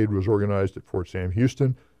Cavalry Brigade was organized at Fort Sam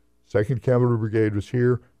Houston. 2nd Cavalry Brigade was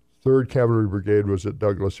here. 3rd Cavalry Brigade was at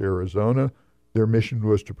Douglas, Arizona. Their mission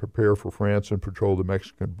was to prepare for France and patrol the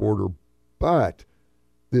Mexican border. But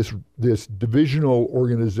this divisional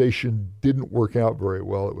organization didn't work out very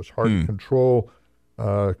well. It was hard to control.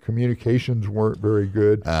 Communications weren't very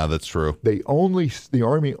good. That's true. The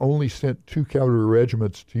Army only sent 2 cavalry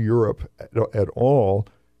regiments to Europe at all,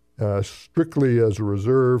 strictly as a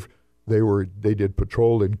reserve. They did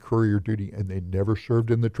patrol and courier duty, and they never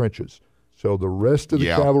served in the trenches. So the rest of the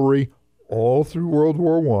cavalry, all through World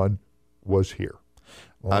War I, was here.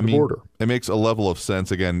 On the border. It makes a level of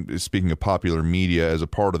sense. Again, speaking of popular media, as a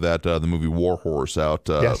part of that, the movie War Horse out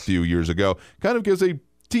a few years ago kind of gives a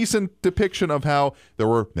decent depiction of how there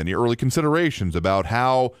were many early considerations about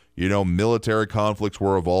how, military conflicts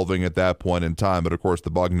were evolving at that point in time. But of course,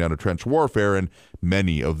 the bogging down of trench warfare and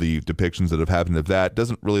many of the depictions that have happened of that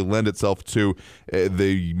doesn't really lend itself to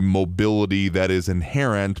the mobility that is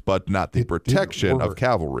inherent, but not the protection of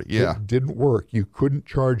cavalry. Yeah. It didn't work. You couldn't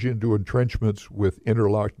charge into entrenchments with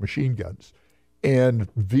interlocked machine guns. And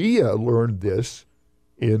Villa learned this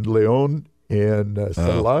in León and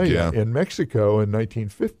Celaya in Mexico in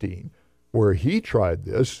 1915, where he tried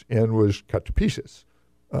this and was cut to pieces.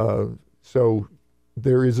 So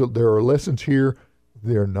there are lessons here.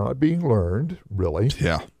 They're not being learned, really.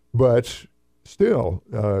 Yeah. But still,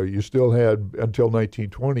 you still had, until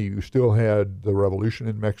 1920, you still had the revolution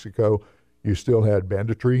in Mexico. You still had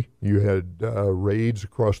banditry. You had raids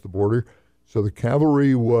across the border. So the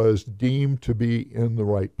cavalry was deemed to be in the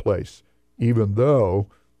right place, even though,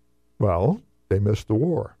 well, they missed the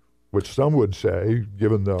war, which some would say,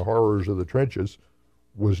 given the horrors of the trenches,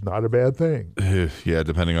 was not a bad thing. Yeah,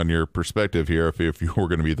 depending on your perspective here, if you were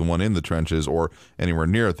going to be the one in the trenches or anywhere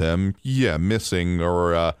near them, missing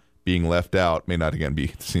or being left out may not, again,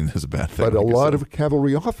 be seen as a bad thing. But a lot of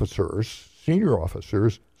cavalry officers, senior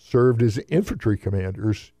officers, served as infantry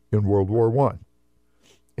commanders in World War I.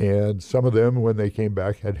 And some of them, when they came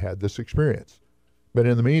back, had this experience. But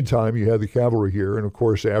in the meantime, you had the cavalry here. And, of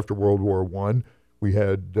course, after World War I, we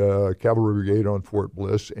had Cavalry Brigade on Fort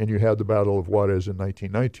Bliss, and you had the Battle of Juarez in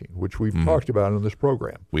 1919, which we've talked about in this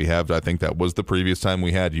program. We have. I think that was the previous time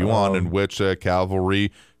we had you on, in which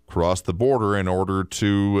cavalry crossed the border in order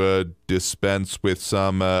to dispense with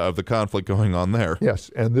some of the conflict going on there.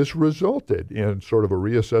 Yes, and this resulted in sort of a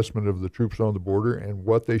reassessment of the troops on the border and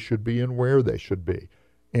what they should be and where they should be.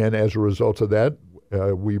 And as a result of that,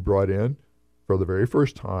 we brought in, for the very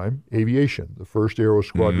first time, aviation. The 1st Aero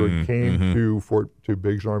Squadron came to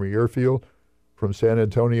Biggs Army Airfield from San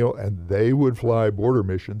Antonio, and they would fly border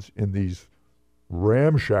missions in these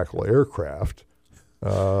ramshackle aircraft.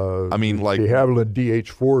 I mean, like the Havilland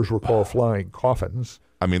DH-4s were called flying coffins.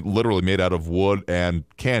 I mean, literally made out of wood and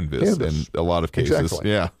canvas in a lot of cases.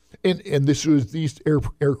 Exactly. Yeah. And these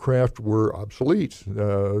aircraft were obsolete.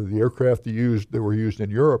 The aircraft that were used in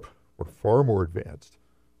Europe were far more advanced.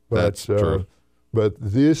 But, that's true. But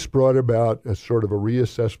this brought about a sort of a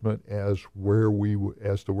reassessment as to where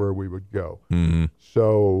we would go.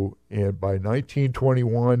 So, and by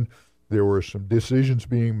 1921, there were some decisions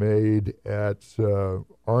being made at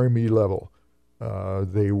Army level.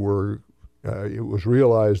 It was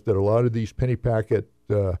realized that a lot of these penny packet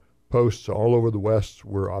posts all over the West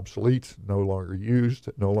were obsolete, no longer used,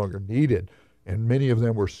 no longer needed, and many of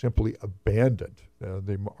them were simply abandoned.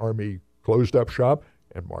 The Army closed up shop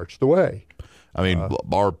and marched away. I mean,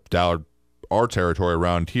 our territory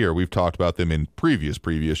around here, we've talked about them in previous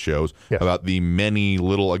shows, about the many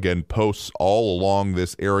little, again, posts all along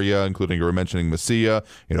this area, including you were mentioning Mesilla,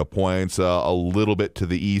 points a little bit to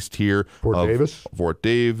the east here. Fort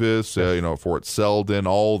Davis, Fort Selden,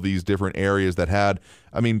 all these different areas that had,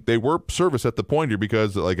 they were service at the point here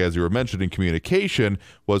because, like, as you were mentioning, communication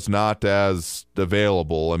was not as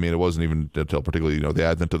available. It wasn't even until particularly, the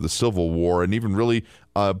advent of the Civil War, and even really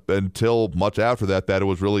until much after that it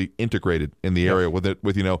was really integrated in the area with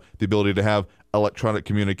the ability to have electronic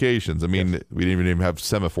communications. We didn't even have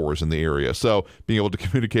semaphores in the area. So being able to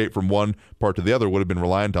communicate from one part to the other would have been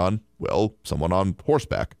reliant on, someone on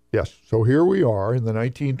horseback. Yes. So here we are in the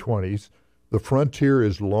 1920s. The frontier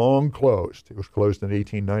is long closed. It was closed in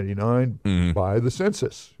 1899 by the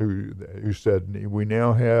census, who said we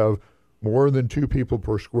now have more than 2 people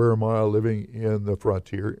per square mile living in the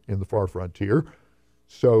frontier, in the far frontier.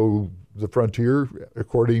 So the frontier,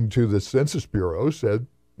 according to the Census Bureau,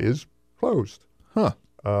 is closed. Huh.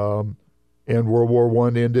 And World War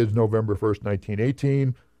I ended November 1st,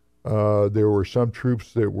 1918. There were some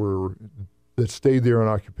troops that stayed there on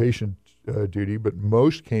occupation duty, but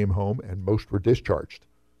most came home and most were discharged.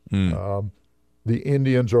 The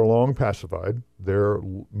Indians are long pacified. They're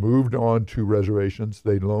moved on to reservations.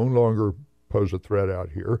 They no longer pose a threat out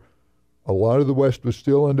here. A lot of the West was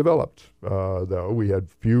still undeveloped, though. We had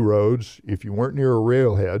few roads. If you weren't near a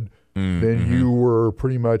railhead, then you were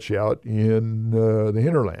pretty much out in the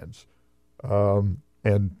hinterlands.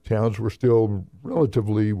 And towns were still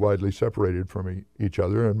relatively widely separated from each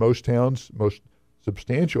other. And most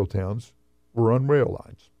substantial towns were on rail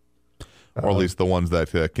lines. Or at least the ones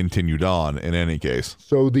that continued on in any case.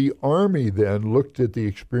 So the Army then looked at the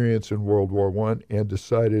experience in World War I and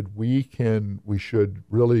decided we should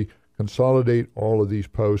really consolidate all of these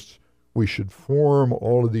posts. We should form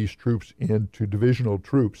all of these troops into divisional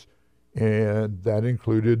troops. And that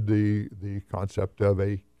included the concept of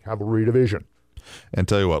a cavalry division. And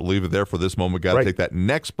tell you what, leave it there for this moment. We've got to take that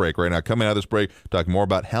next break right now. Coming out of this break, talk more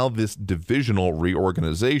about how this divisional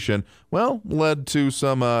reorganization, led to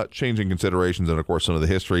some changing considerations and, of course, some of the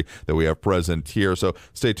history that we have present here. So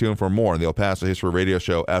stay tuned for more on the El Paso History Radio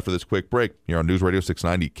Show after this quick break here on News Radio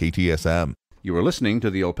 690 KTSM. You are listening to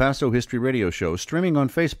the El Paso History Radio Show streaming on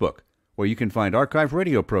Facebook, where you can find archived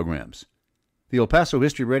radio programs. The El Paso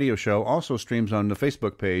History Radio Show also streams on the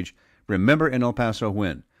Facebook page Remember in El Paso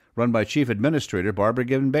When, run by Chief Administrator Barbara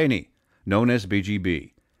Gibbon-Baney, known as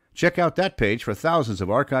BGB. Check out that page for thousands of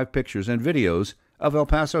archived pictures and videos of El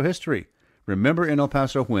Paso history. Remember in El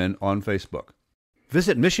Paso When on Facebook.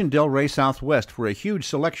 Visit Mission Del Rey Southwest for a huge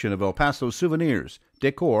selection of El Paso souvenirs,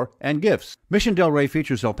 decor, and gifts. Mission Del Rey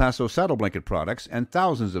features El Paso saddle blanket products and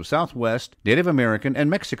thousands of Southwest, Native American, and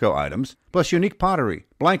Mexico items, plus unique pottery,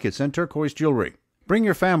 blankets, and turquoise jewelry. Bring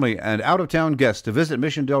your family and out-of-town guests to visit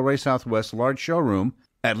Mission Del Rey Southwest's large showroom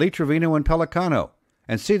at Lee Trevino and Pelicano,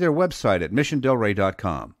 and see their website at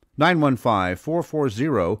missiondelrey.com.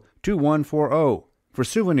 915-440-2140 for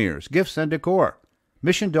souvenirs, gifts, and decor.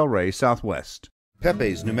 Mission Del Rey Southwest.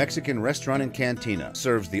 Pepe's New Mexican Restaurant and Cantina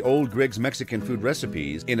serves the old Griggs Mexican food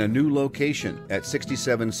recipes in a new location at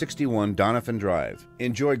 6761 Donovan Drive.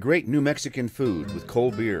 Enjoy great New Mexican food with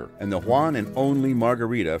cold beer and the one and only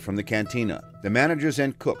margarita from the cantina. The managers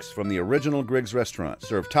and cooks from the original Griggs restaurant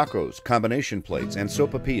serve tacos, combination plates, and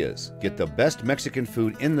sopapillas. Get the best Mexican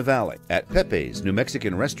food in the valley at Pepe's New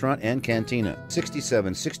Mexican Restaurant and Cantina,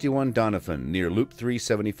 6761 Donovan, near Loop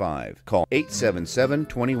 375. Call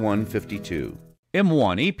 877-2152.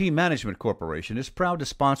 M1 EP Management Corporation is proud to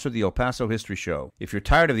sponsor the El Paso History Show. If you're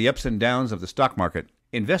tired of the ups and downs of the stock market,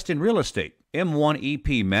 invest in real estate. M1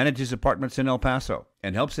 EP manages apartments in El Paso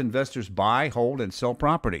and helps investors buy, hold, and sell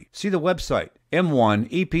property. See the website,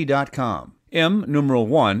 m1ep.com.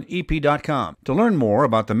 M1ep.com. To learn more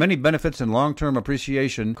about the many benefits and long-term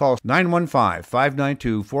appreciation, call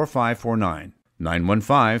 915-592-4549.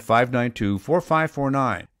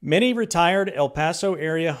 915-592-4549. Many retired El Paso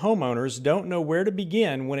area homeowners don't know where to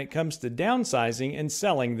begin when it comes to downsizing and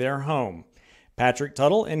selling their home. Patrick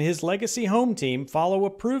Tuttle and his Legacy Home team follow a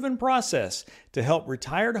proven process to help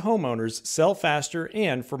retired homeowners sell faster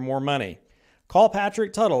and for more money. Call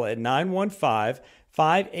Patrick Tuttle at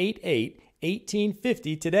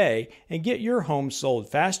 915-588-1850 today and get your home sold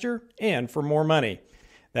faster and for more money.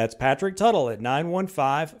 That's Patrick Tuttle at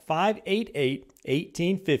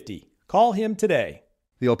 915-588-1850. Call him today.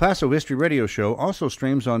 The El Paso History Radio Show also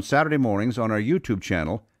streams on Saturday mornings on our YouTube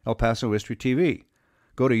channel, El Paso History TV.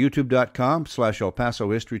 Go to youtube.com/El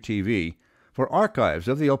Paso History TV for archives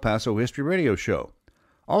of the El Paso History Radio Show.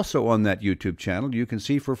 Also on that YouTube channel, you can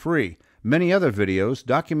see for free many other videos,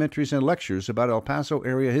 documentaries, and lectures about El Paso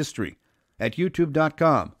area history at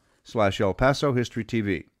youtube.com/El Paso History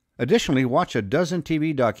TV. Additionally, watch a dozen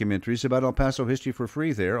TV documentaries about El Paso history for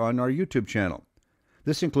free there on our YouTube channel.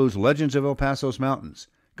 This includes Legends of El Paso's Mountains,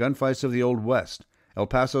 Gunfights of the Old West, El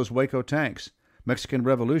Paso's Waco Tanks, Mexican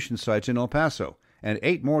Revolution sites in El Paso, and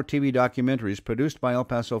 8 more TV documentaries produced by El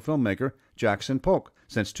Paso filmmaker Jackson Polk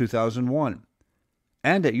since 2001.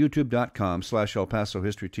 And at youtube.com/El Paso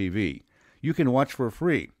History TV, you can watch for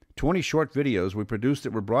free 20 short videos we produced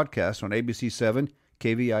that were broadcast on ABC 7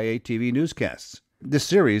 KVIA TV newscasts. This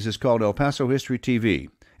series is called El Paso History TV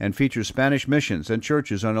and features Spanish missions and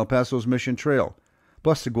churches on El Paso's Mission Trail,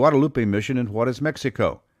 plus the Guadalupe Mission in Juarez,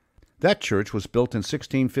 Mexico. That church was built in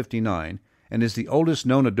 1659 and is the oldest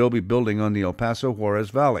known adobe building on the El Paso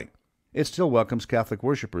Juarez Valley. It still welcomes Catholic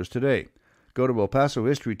worshipers today. Go to El Paso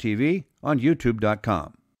History TV on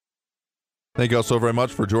youtube.com. Thank you all so very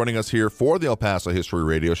much for joining us here for the El Paso History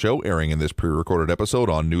Radio Show, airing in this pre-recorded episode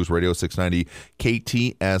on News Radio 690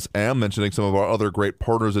 KTSM, mentioning some of our other great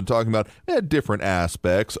partners and talking about different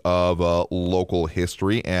aspects of local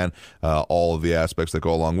history and all of the aspects that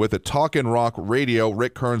go along with it. Talk and Rock Radio,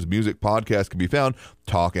 Rick Kern's music podcast, can be found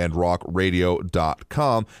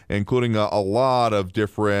talkandrockradio.com, including a lot of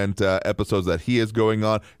different episodes that he is going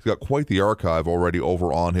on. He's got quite the archive already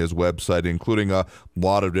over on his website, including a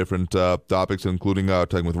lot of different topics, including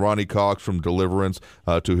talking with Ronnie Cox from Deliverance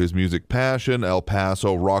to his music passion, El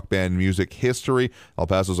Paso rock band music history, El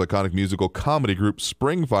Paso's iconic musical comedy group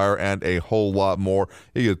Springfire, and a whole lot more.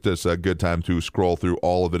 You get this a good time to scroll through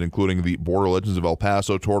all of it, including the Border Legends of El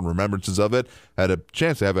Paso tour and remembrances of it. I had a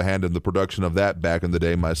chance to have a hand in the production of that back in the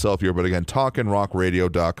day myself here, but again,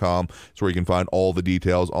 talkandrockradio.com is where you can find all the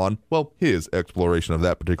details on, well, his exploration of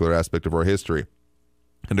that particular aspect of our history.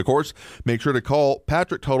 And, of course, make sure to call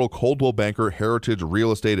Patrick Tuttle, Coldwell Banker Heritage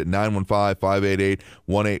Real Estate at 915-588-1850,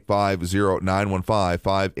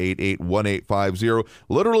 915-588-1850.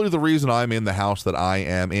 Literally the reason I'm in the house that I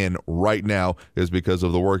am in right now is because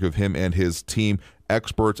of the work of him and his team.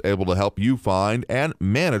 Experts able to help you find and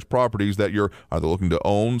manage properties that you're either looking to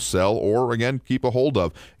own, sell, or, again, keep a hold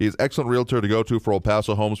of. He's an excellent realtor to go to for El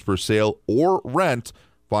Paso homes for sale or rent.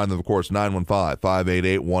 Find them, of course,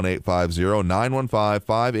 915-588-1850,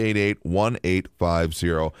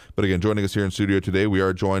 915-588-1850. But again, joining us here in studio today, we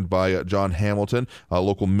are joined by John Hamilton, a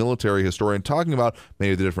local military historian, talking about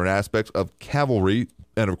many of the different aspects of cavalry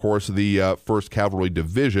and, of course, the First Cavalry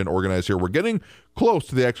Division organized here. We're getting close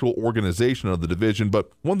to the actual organization of the division,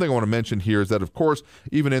 but one thing I want to mention here is that, of course,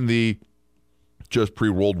 even in the just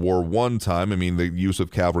pre-World War I time, I mean, the use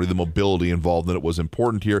of cavalry, the mobility involved in it was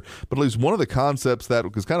important here. But at least one of the concepts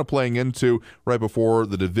that was kind of playing into right before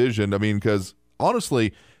the division, I mean, because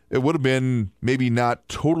honestly, it would have been maybe not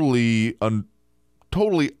totally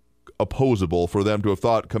opposable for them to have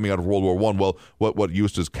thought coming out of World War I, well, what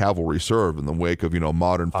use does cavalry serve in the wake of,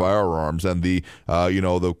 modern firearms and the,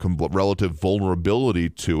 the relative vulnerability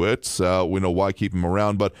to it? We know why keep them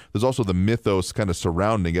around, but there's also the mythos kind of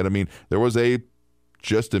surrounding it. I mean, there was a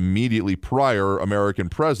just immediately prior American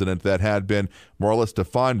president that had been more or less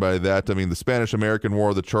defined by that. I mean, the Spanish-American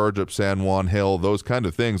War, the charge up San Juan Hill, those kind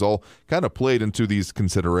of things all kind of played into these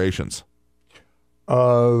considerations.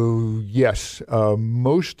 Yes.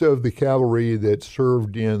 Most of the cavalry that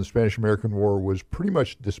served in the Spanish-American War was pretty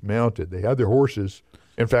much dismounted. They had their horses.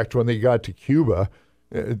 In fact, when they got to Cuba,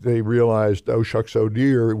 they realized, oh, shucks, oh,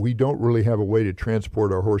 dear, we don't really have a way to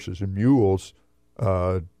transport our horses and mules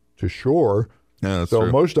to shore. Yeah, so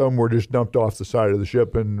true. Most of them were just dumped off the side of the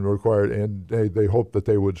ship and they hoped that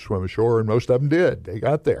they would swim ashore, and most of them did. They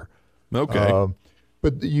got there. Okay.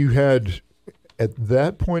 But you had, at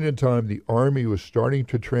that point in time, the Army was starting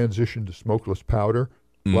to transition to smokeless powder.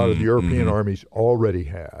 A lot of the European armies already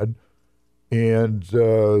had. And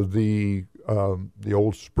the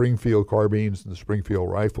old Springfield carbines and the Springfield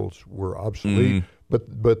rifles were obsolete,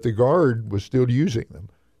 but the Guard was still using them.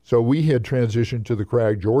 So we had transitioned to the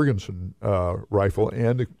Krag Jorgensen rifle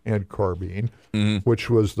and carbine, which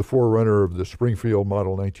was the forerunner of the Springfield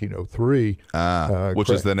Model 1903. Which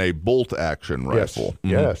is then a bolt-action rifle.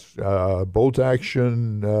 Yes,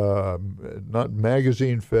 bolt-action, not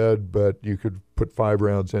magazine-fed, but you could put 5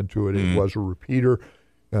 rounds into it. It was a repeater,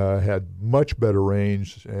 had much better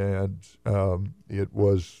range, and it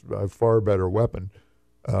was a far better weapon.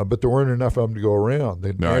 But there weren't enough of them to go around.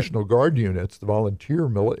 The National Guard units, the volunteer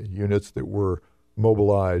units that were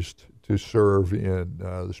mobilized to serve in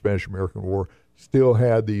the Spanish-American War, still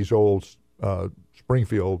had these old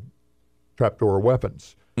Springfield trapdoor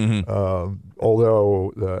weapons.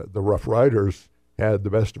 Although the Rough Riders had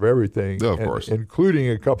the best of everything,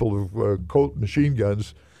 including a couple of Colt machine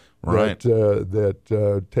guns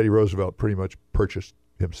that Teddy Roosevelt pretty much purchased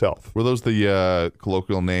himself. Were those the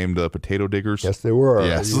colloquial named potato diggers? Yes, they were.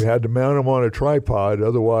 Yes. You had to mount them on a tripod,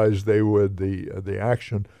 otherwise they would the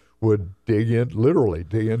action would literally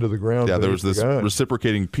dig into the ground. Yeah, there was this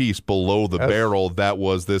reciprocating piece below the barrel that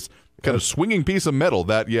was this kind of swinging piece of metal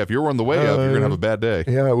that, if you're on the way up, you're gonna have a bad day.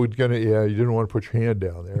 Yeah, you didn't want to put your hand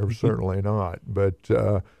down there. Certainly not. But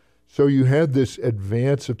so you had this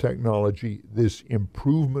advance of technology, this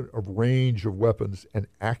improvement of range of weapons and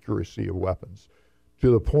accuracy of weapons, to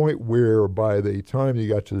the point where by the time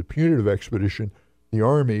you got to the punitive expedition, the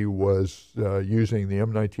Army was using the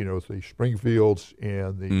M1903 Springfields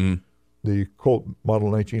and the Colt Model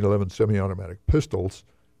 1911 semi-automatic pistols,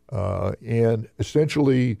 and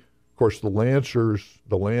essentially course, the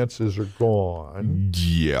Lances are gone.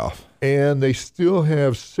 Yeah. And they still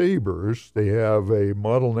have sabers. They have a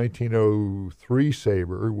model 1903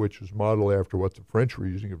 saber, which was modeled after what the French were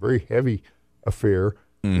using, a very heavy affair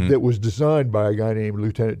that was designed by a guy named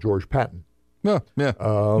Lieutenant George Patton. Yeah.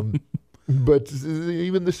 But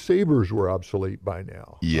even the sabers were obsolete by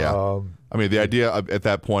now. Yeah. I mean, the idea at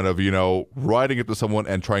that point of, riding up to someone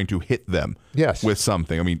and trying to hit them with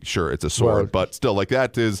something. I mean, sure, it's a sword, but still, like,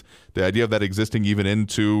 that is the idea of that existing even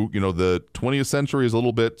into, the 20th century is a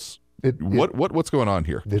little bit. What's going on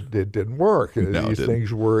here? It didn't work. These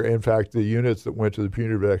things were, in fact, the units that went to the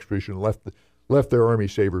punitive expedition left their army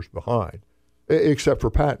sabers behind, except for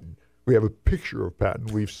Patton. We have a picture of Patton.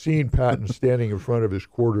 We've seen Patton standing in front of his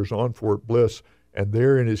quarters on Fort Bliss, and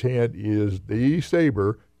there in his hand is the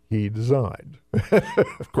saber he designed.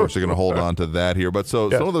 Of course, you're going to hold on to that here. But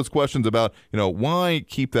some of those questions about, why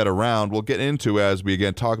keep that around, we'll get into as we,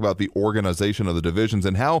 again, talk about the organization of the divisions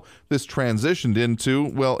and how this transitioned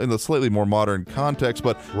into, well, in the slightly more modern context.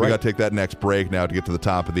 But we got to take that next break now to get to the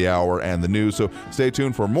top of the hour and the news. So stay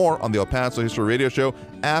tuned for more on the El Paso History Radio Show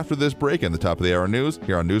after this break and the top of the hour news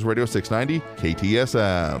here on News Radio 690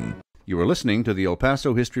 KTSM. You are listening to the El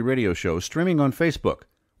Paso History Radio Show streaming on Facebook,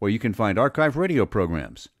 where you can find archive radio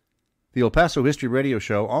programs. The El Paso History Radio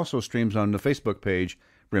Show also streams on the Facebook page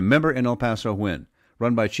Remember in El Paso When,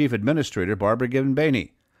 run by Chief Administrator Barbara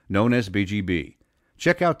Gibbon-Bainey, known as BGB.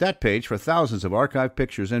 Check out that page for thousands of archive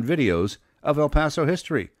pictures and videos of El Paso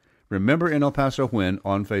history. Remember in El Paso When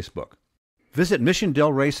on Facebook. Visit Mission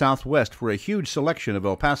Del Rey Southwest for a huge selection of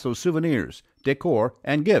El Paso souvenirs, decor,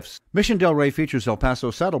 and gifts. Mission Del Rey features El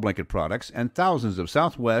Paso saddle blanket products and thousands of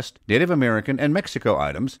Southwest, Native American, and Mexico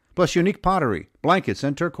items, plus unique pottery, blankets,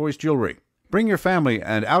 and turquoise jewelry. Bring your family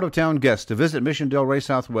and out-of-town guests to visit Mission Del Rey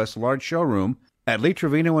Southwest's large showroom at Lee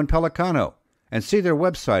Trevino and Pelicano and see their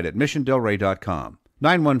website at missiondelrey.com.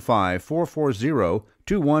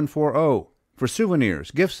 915-440-2140 for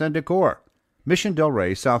souvenirs, gifts, and decor. Mission Del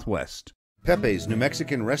Rey Southwest. Pepe's New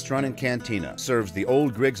Mexican Restaurant and Cantina serves the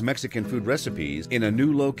old Griggs Mexican food recipes in a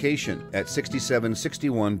new location at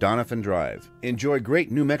 6761 Doniphan Drive. Enjoy great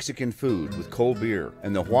New Mexican food with cold beer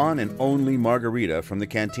and the Juan and only margarita from the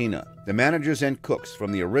cantina. The managers and cooks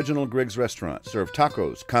from the original Griggs restaurant serve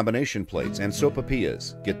tacos, combination plates, and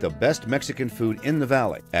sopapillas. Get the best Mexican food in the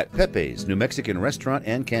valley at Pepe's New Mexican Restaurant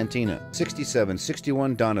and Cantina,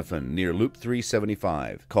 6761 Doniphan, near Loop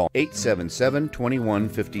 375. Call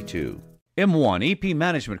 877-2152. M1 EP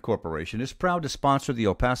Management Corporation is proud to sponsor the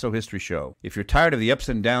El Paso History Show. If you're tired of the ups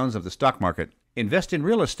and downs of the stock market, invest in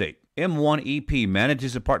real estate. M1 EP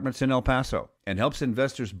manages apartments in El Paso and helps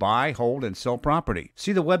investors buy, hold, and sell property.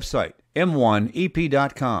 See the website,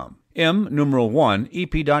 m1ep.com.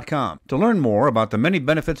 M1ep.com. To learn more about the many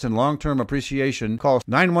benefits and long-term appreciation, call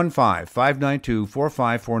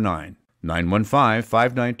 915-592-4549.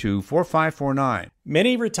 915-592-4549.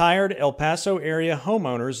 Many retired El Paso area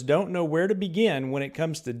homeowners don't know where to begin when it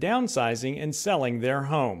comes to downsizing and selling their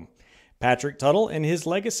home. Patrick Tuttle and his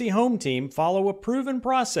Legacy Home team follow a proven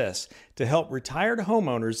process to help retired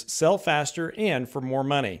homeowners sell faster and for more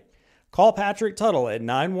money. Call Patrick Tuttle at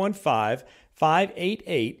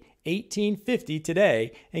 915-588-1850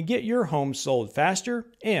 today and get your home sold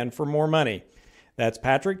faster and for more money. That's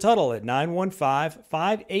Patrick Tuttle at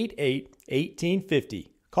 915-588-1850.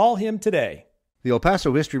 Call him today. The El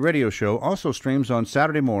Paso History Radio Show also streams on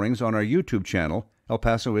Saturday mornings on our YouTube channel, El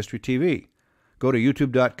Paso History TV. Go to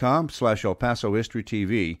youtube.com/El Paso History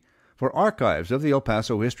TV for archives of the El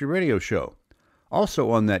Paso History Radio Show.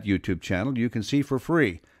 Also on that YouTube channel, you can see for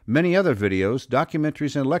free many other videos,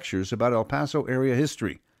 documentaries, and lectures about El Paso area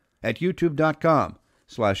history at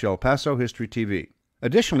youtube.com/El Paso History TV.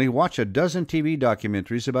 Additionally, watch a dozen TV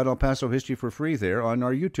documentaries about El Paso history for free there on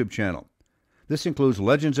our YouTube channel. This includes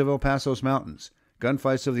Legends of El Paso's Mountains,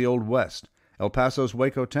 Gunfights of the Old West, El Paso's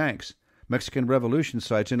Waco Tanks, Mexican Revolution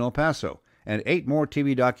sites in El Paso, and 8 more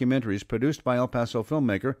TV documentaries produced by El Paso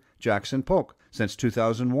filmmaker Jackson Polk since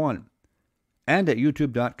 2001. And at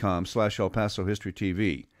youtube.com/El Paso History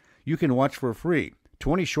TV, you can watch for free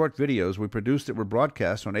 20 short videos we produced that were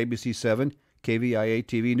broadcast on ABC 7 KVIA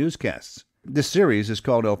TV newscasts. This series is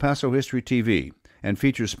called El Paso History TV and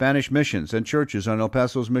features Spanish missions and churches on El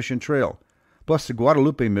Paso's Mission Trail, plus the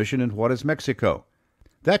Guadalupe Mission in Juarez, Mexico.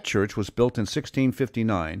 That church was built in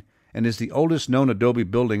 1659 and is the oldest known adobe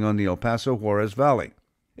building on the El Paso Juarez Valley.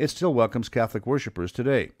 It still welcomes Catholic worshipers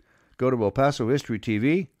today. Go to El Paso History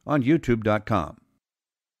TV on youtube.com.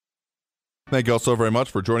 Thank you all so very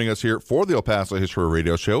much for joining us here for the El Paso History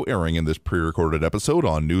Radio Show, airing in this pre-recorded episode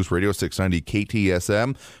on News Radio 690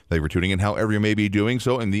 KTSM. Thank you for tuning in however you may be doing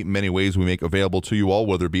so in the many ways we make available to you all,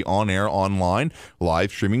 whether it be on air, online,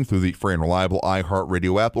 live streaming through the free and reliable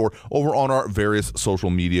iHeartRadio app, or over on our various social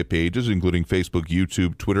media pages, including Facebook,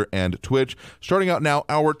 YouTube, Twitter, and Twitch. Starting out now,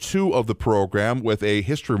 hour 2 of the program with a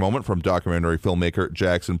history moment from documentary filmmaker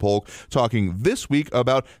Jackson Polk, talking this week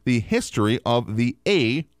about the history of the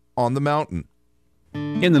A on the mountain.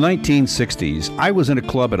 In the 1960s, I was in a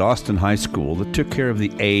club at Austin High School that took care of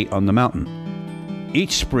the A on the mountain.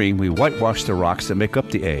 Each spring, we whitewashed the rocks that make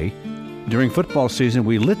up the A. During football season,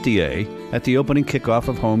 we lit the A at the opening kickoff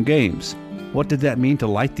of home games. What did that mean to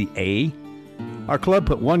light the A? Our club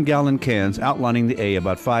put 1-gallon cans outlining the A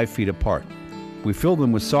about 5 feet apart. We filled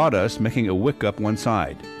them with sawdust, making a wick up one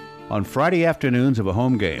side. On Friday afternoons of a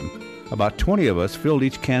home game, about 20 of us filled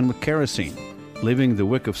each can with kerosene, leaving the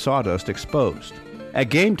wick of sawdust exposed. At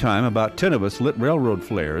game time, about 10 of us lit railroad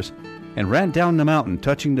flares and ran down the mountain,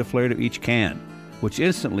 touching the flare to each can, which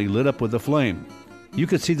instantly lit up with the flame. You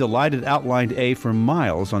could see the lighted outlined A for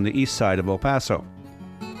miles on the east side of El Paso.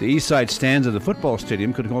 The east side stands of the football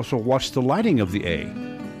stadium could also watch the lighting of the A,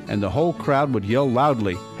 and the whole crowd would yell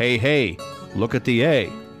loudly, "Hey, hey, look at the A,"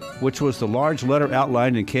 which was the large letter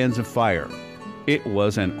outlined in cans of fire. It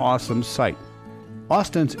was an awesome sight.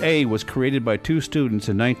 Austin's A was created by 2 students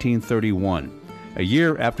in 1931, a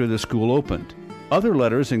year after the school opened. Other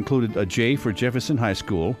letters included a J for Jefferson High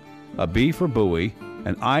School, a B for Bowie,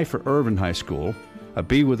 an I for Irvin High School, a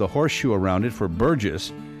B with a horseshoe around it for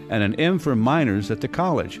Burgess, and an M for miners at the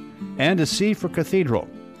college, and a C for Cathedral.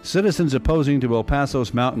 Citizens opposing to El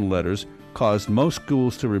Paso's mountain letters caused most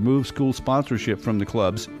schools to remove school sponsorship from the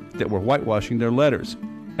clubs that were whitewashing their letters.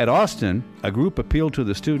 At Austin, a group appealed to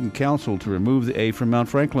the student council to remove the A from Mount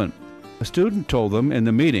Franklin. A student told them in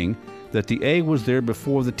the meeting that the A was there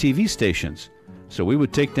before the TV stations, so we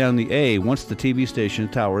would take down the A once the TV station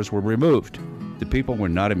towers were removed. The people were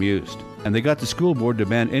not amused, and they got the school board to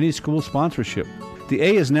ban any school sponsorship. The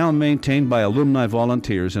A is now maintained by alumni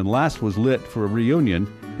volunteers and last was lit for a reunion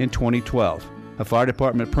in 2012. A fire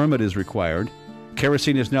department permit is required.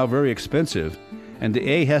 Kerosene is now very expensive, and the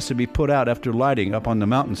A has to be put out after lighting up on the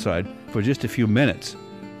mountainside for just a few minutes.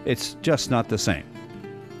 It's just not the same.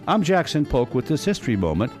 I'm Jackson Polk with this history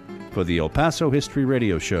moment for the El Paso History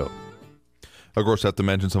Radio Show. Of course, I have to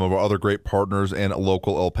mention some of our other great partners in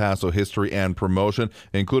local El Paso history and promotion,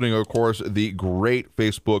 including, of course, the great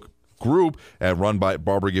Facebook group run by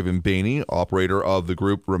Barbara Given-Baney, operator of the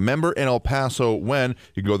group Remember in El Paso When.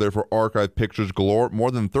 You can go there for archive pictures galore.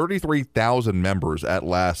 More than 33,000 members at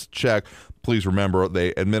last check. Please remember,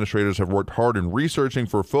 the administrators have worked hard in researching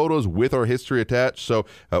for photos with our history attached, so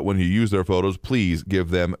when you use their photos, please give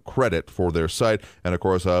them credit for their site. And, of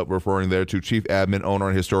course, referring there to Chief Admin, Owner,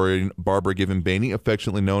 and Historian Barbara Given-Baney,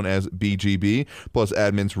 affectionately known as BGB, plus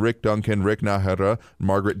admins Rick Duncan, Rick Nahara,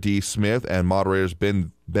 Margaret D. Smith, and moderators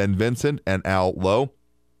Ben Vincent and Al Lowe.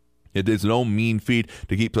 It is no mean feat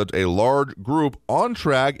to keep such a large group on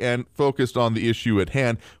track and focused on the issue at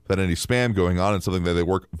hand without any spam going on, and something that they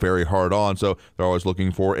work very hard on. So they're always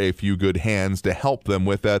looking for a few good hands to help them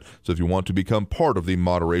with that. So if you want to become part of the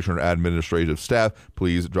moderation or administrative staff,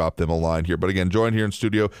 please drop them a line here. But again, join here in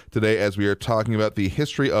studio today as we are talking about the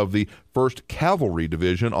history of the First Cavalry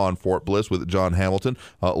Division on Fort Bliss with John Hamilton,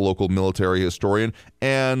 a local military historian.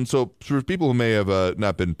 And so for people who may have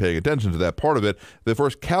not been paying attention to that part of it, the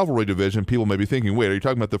First Cavalry Division, people may be thinking, wait, are you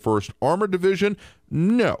talking about the First Armored Division?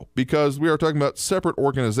 No, because we are talking about separate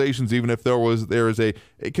organizations, even if there is a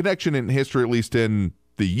connection in history, at least in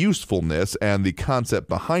the usefulness and the concept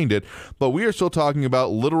behind it. But we are still talking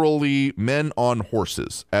about literally men on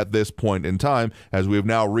horses at this point in time, as we have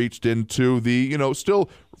now reached into the,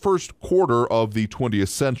 still first quarter of the 20th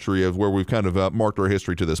century, of where we've kind of marked our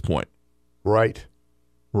history to this point. Right.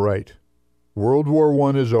 World War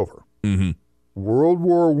I is over. Mm-hmm. World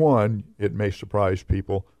War I, it may surprise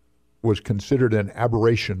people, was considered an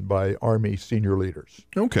aberration by Army senior leaders.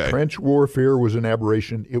 Okay. Trench warfare was an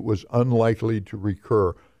aberration. It was unlikely to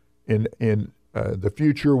recur. In the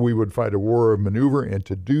future, we would fight a war of maneuver, and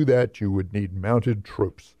to do that, you would need mounted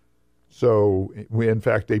troops. So, in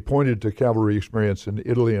fact, they pointed to cavalry experience in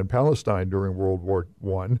Italy and Palestine during World War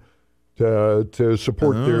I to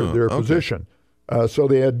support their position. So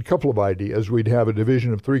they had a couple of ideas. We'd have a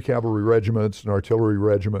division of 3 cavalry regiments, an artillery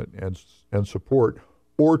regiment, and support,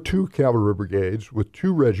 or 2 cavalry brigades with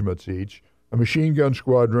 2 regiments each, a machine gun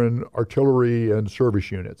squadron, artillery, and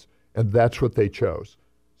service units. And that's what they chose.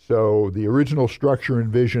 So the original structure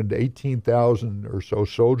envisioned 18,000 or so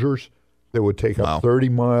soldiers. that would take Wow. up 30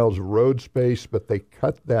 miles of road space, but they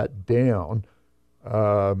cut that down.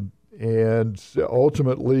 And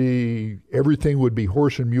ultimately, everything would be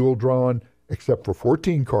horse and mule drawn except for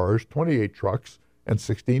 14 cars, 28 trucks, and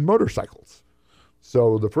 16 motorcycles.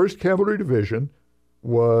 So the 1st Cavalry Division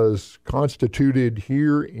was constituted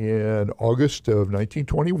here in August of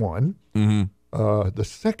 1921. Mm-hmm. The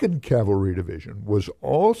 2nd Cavalry Division was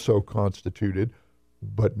also constituted,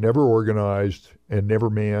 but never organized and never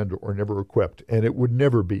manned or never equipped. And it would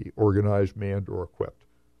never be organized, manned, or equipped.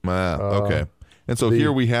 Okay. And so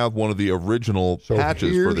here we have one of the original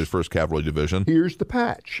patches for this 1st Cavalry Division. Here's the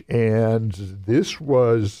patch. And this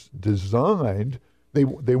was designed, they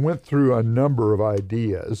went through a number of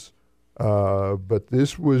ideas, but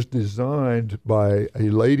this was designed by a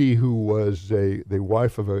lady who was the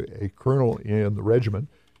wife of a colonel in the regiment.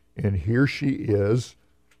 And here she is.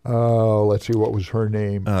 Let's see, what was her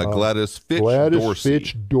name? Gladys Fitch Gladys Dorsey.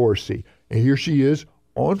 Fitch Dorsey. And here she is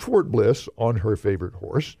on Fort Bliss on her favorite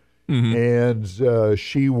horse. Mm-hmm. And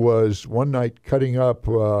she was one night cutting up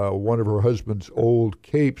one of her husband's old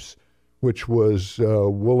capes, which was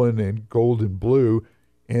woolen and gold and blue,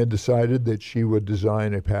 and decided that she would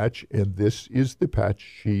design a patch. And this is the patch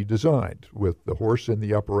she designed, with the horse in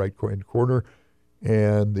the upper right corner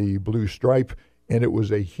and the blue stripe. And it was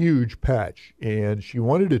a huge patch. And she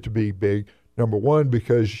wanted it to be big, number one,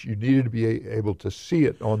 because you needed to be able to see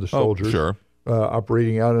it on the soldiers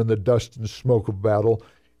operating out in the dust and smoke of battle.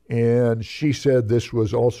 And she said this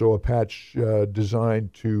was also a patch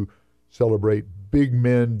designed to celebrate big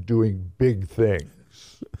men doing big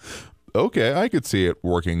things. Okay, I could see it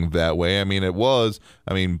working that way. I mean,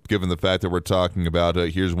 given the fact that we're talking about,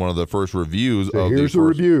 here's one of the first reviews so of here's the a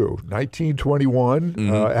review, 1921,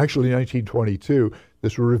 actually 1922.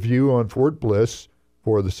 This was a review on Fort Bliss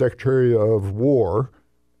for the Secretary of War.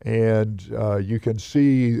 And you can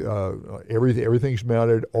see everything's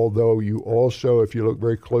mounted, although you also, if you look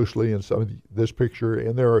very closely in some of this picture,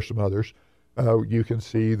 and there are some others, you can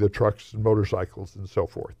see the trucks and motorcycles and so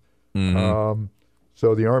forth. Mm-hmm.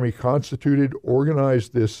 So the Army constituted,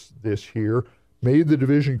 organized this here, made the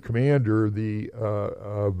division commander the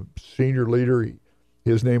senior leader.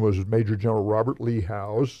 His name was Major General Robert Lee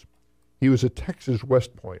Howes. He was a Texas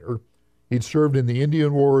West Pointer. He'd served in the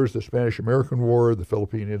Indian Wars, the Spanish-American War, the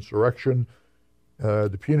Philippine Insurrection,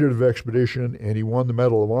 the Punitive Expedition, and he won the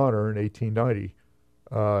Medal of Honor in 1890.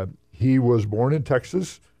 He was born in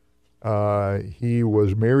Texas. He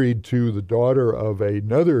was married to the daughter of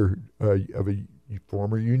of a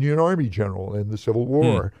former Union Army general in the Civil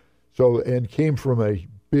War, and came from a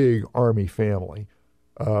big Army family.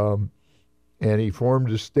 And he formed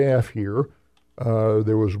his staff here.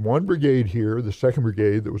 There was one brigade here, the 2nd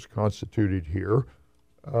Brigade, that was constituted here.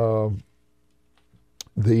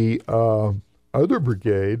 The other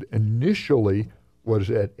brigade initially was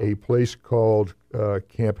at a place called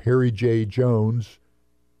Camp Harry J. Jones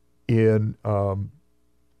in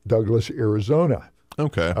Douglas, Arizona.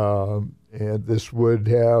 Okay. And this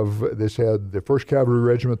had the 1st Cavalry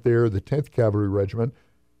Regiment there, the 10th Cavalry Regiment,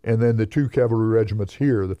 and then the 2 cavalry regiments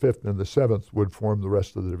here, the 5th and the 7th, would form the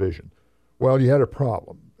rest of the division. Well, you had a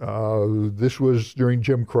problem. This was during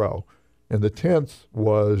Jim Crow, and the 10th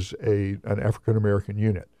was an African-American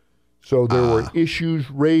unit. So there were issues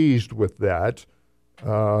raised with that,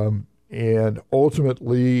 and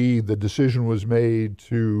ultimately the decision was made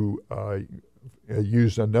to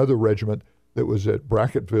use another regiment that was at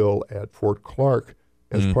Brackettville at Fort Clark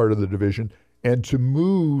as part of the division, and to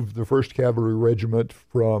move the 1st Cavalry Regiment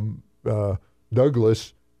from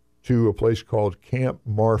Douglas to a place called Camp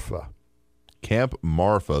Marfa. Camp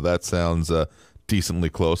Marfa. That sounds decently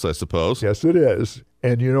close, I suppose. Yes, it is.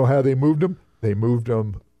 And you know how they moved them? They moved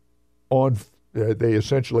them on, they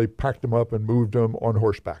essentially packed them up and moved them on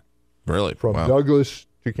horseback. Really? From Douglas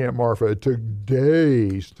to Camp Marfa. It took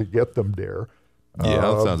days to get them there. Yeah,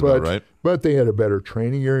 that sounds about right. But they had a better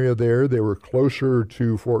training area there. They were closer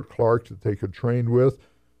to Fort Clark that they could train with.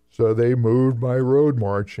 So they moved by road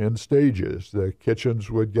march in stages. The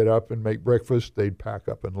kitchens would get up and make breakfast. They'd pack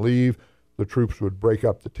up and leave. The troops would break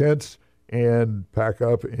up the tents and pack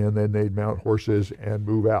up, and then they'd mount horses and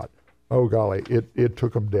move out. Oh, golly, it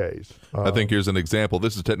took them days. I think here's an example.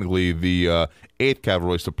 This is technically the 8th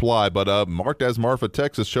Cavalry Supply, but marked as Marfa,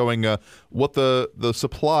 Texas, showing what the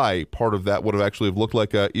supply part of that would have actually looked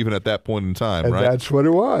like even at that point in time, and right? That's what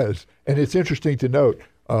it was. And it's interesting to note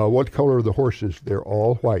what color are the horses. They're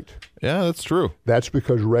all white. Yeah, that's true. That's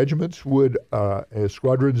because regiments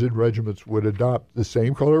squadrons and regiments would adopt the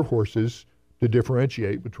same color of horses to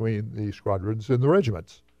differentiate between the squadrons and the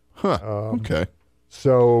regiments. Huh, okay.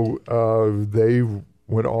 So they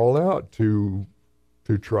went all out to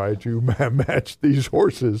to try to match these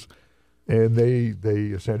horses, and they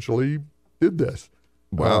essentially did this.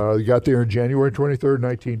 Wow. They got there on January 23rd,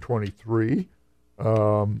 1923,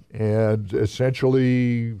 and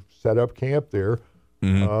essentially set up camp there.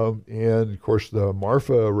 And, of course, the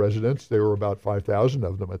Marfa residents, there were about 5,000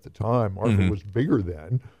 of them at the time. Marfa was bigger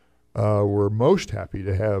then. Were most happy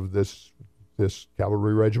to have this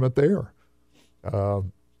cavalry regiment there.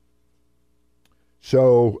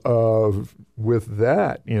 So with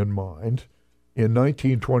that in mind, in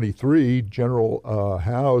 1923, General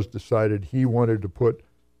Howes decided he wanted to put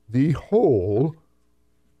the whole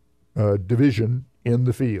division in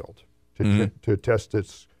the field to test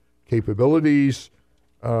its capabilities.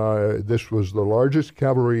 This was the largest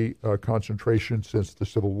cavalry concentration since the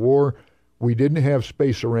Civil War. We didn't have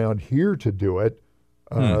space around here to do it,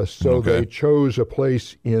 so they chose a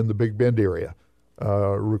place in the Big Bend area.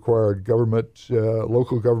 Required government,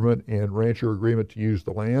 local government, and rancher agreement to use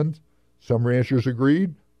the land. Some ranchers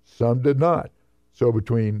agreed, some did not. So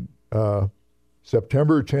between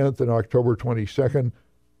September 10th and October 22nd,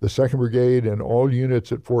 the 2nd Brigade and all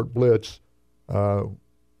units at Fort Bliss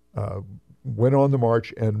went on the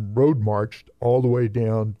march and road marched all the way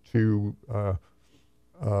down to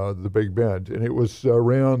the Big Bend. And it was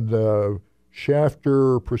around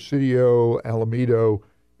Shafter, Presidio, Alameda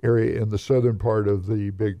area in the southern part of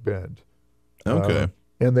the Big Bend. Okay.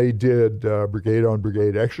 And they did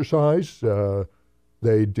brigade-on-brigade exercise.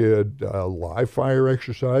 They did live fire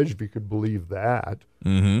exercise, if you could believe that.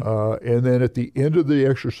 And then at the end of the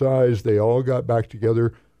exercise, they all got back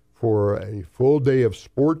together for a full day of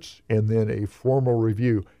sports and then a formal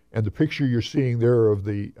review. And the picture you're seeing there of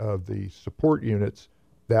the support units,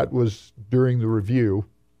 that was during the review.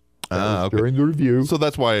 Okay. During the review. So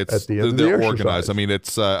that's why it's they're organized. I mean,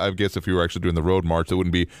 it's I guess if you were actually doing the road march, it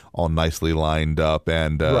wouldn't be all nicely lined up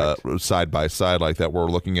and side by side like that. We're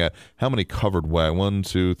looking at how many covered wagons? 1,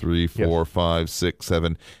 2, 3, 4, 5, 6,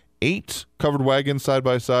 7, 8 covered wagons side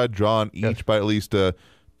by side, drawn each by at least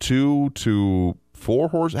 2 to 4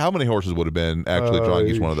 horses. How many horses would have been actually drawing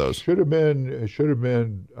each one of those? Should have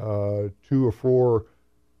been 2 or 4,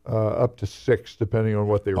 up to 6, depending on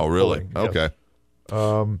what they were. Oh, really? Pulling. Okay.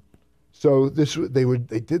 Yes. So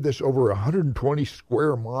they did this over 120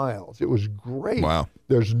 square miles. It was great. Wow.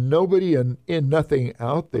 There's nobody and nothing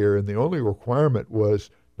out there, and the only requirement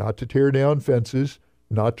was not to tear down fences,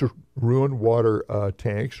 not to ruin water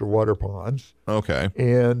tanks or water ponds. Okay.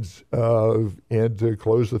 And to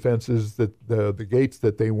close the fences the gates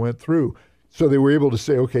that they went through. So they were able to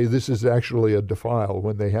say, okay, this is actually a defile.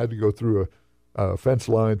 When they had to go through a fence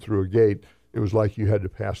line through a gate, it was like you had to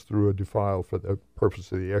pass through a defile for the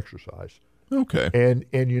purpose of the exercise. Okay.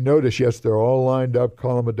 And you notice, yes, they're all lined up,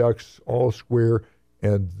 column of ducks, all square,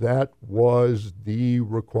 and that was the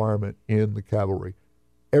requirement in the cavalry.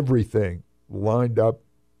 Everything lined up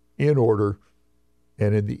in order,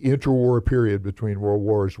 and in the interwar period between World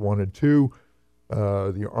Wars I and II,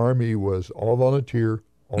 the Army was all volunteer,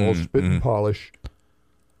 all spit and polish,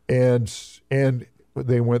 and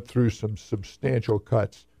they went through some substantial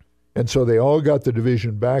cuts. And so they all got the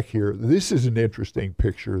division back here. This is an interesting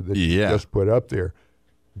picture that you just put up there.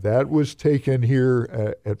 That was taken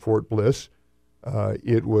here at Fort Bliss.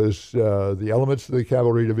 It was the elements of the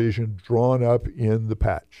cavalry division drawn up in the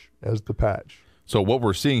patch, as the patch. So what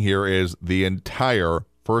we're seeing here is the entire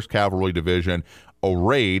 1st Cavalry Division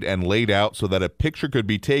arrayed and laid out so that a picture could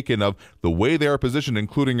be taken of the way they are positioned,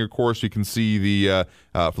 including, of course, you can see the,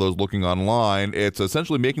 for those looking online, it's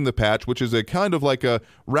essentially making the patch, which is a kind of like a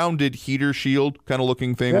rounded heater shield kind of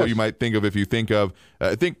looking thing, what you might think of if you think of,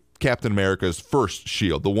 I think Captain America's first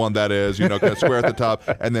shield, the one that is, kind of square at the top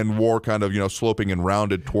and then war kind of, sloping and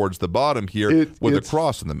rounded towards the bottom here with a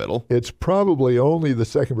cross in the middle. It's probably only the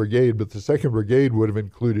 2nd Brigade, but the 2nd Brigade would have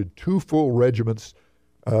included 2 full regiments.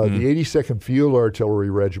 The 82nd Field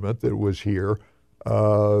Artillery Regiment that was here,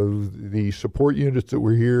 the support units that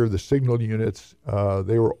were here, the signal units,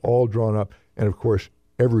 they were all drawn up. And, of course,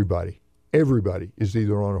 everybody is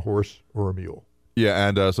either on a horse or a mule. Yeah,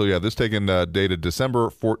 and this taken dated December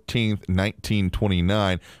 14th,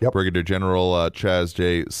 1929, Brigadier General Chaz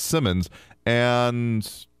J. Simmons, and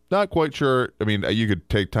not quite sure. I mean, you could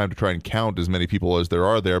take time to try and count as many people as there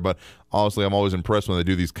are there, but honestly, I'm always impressed when they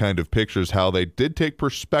do these kind of pictures, how they did take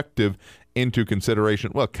perspective into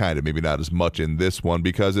consideration. Well, kind of, maybe not as much in this one,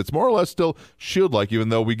 because it's more or less still shield-like, even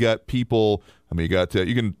though we got people. I mean,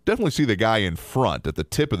 you can definitely see the guy in front at the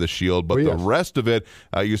tip of the shield, but the rest of it,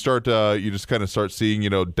 you just kind of start seeing,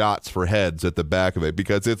 dots for heads at the back of it,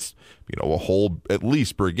 because it's, a whole, at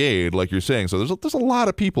least brigade, like you're saying. So there's a lot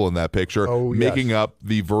of people in that picture making up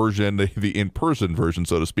the version, the in-person version,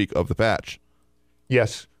 so to speak, of the patch.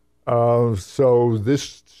 Yes. So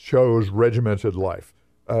this shows regimented life.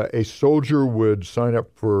 A soldier would sign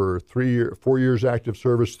up for 4 years active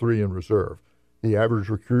service, 3 in reserve. The average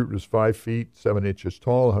recruit was 5 feet, 7 inches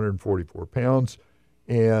tall, 144 pounds,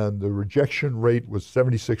 and the rejection rate was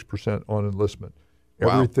 76% on enlistment.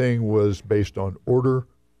 Wow. Everything was based on order,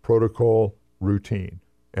 protocol, routine.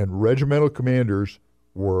 And regimental commanders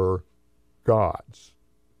were gods.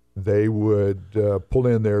 They would pull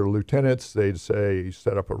in their lieutenants. They'd say,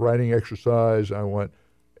 set up a riding exercise. I want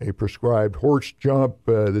a prescribed horse jump.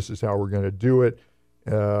 This is how we're going to do it.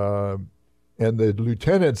 And the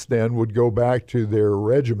lieutenants then would go back to their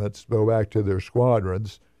regiments, go back to their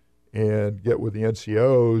squadrons, and get with the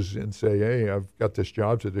NCOs and say, hey, I've got this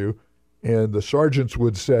job to do. And the sergeants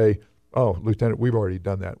would say, oh, Lieutenant, we've already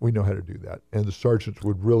done that. We know how to do that. And the sergeants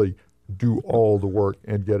would really do all the work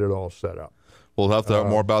and get it all set up. We'll have to talk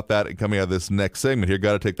more about that coming out of this next segment here.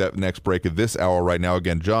 Got to take that next break of this hour right now.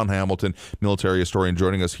 Again, John Hamilton, military historian,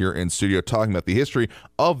 joining us here in studio, talking about the history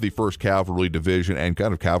of the 1st Cavalry Division and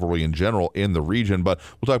kind of cavalry in general in the region. But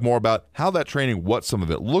we'll talk more about how that training, what some of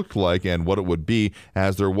it looked like, and what it would be,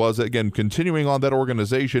 as there was, again, continuing on that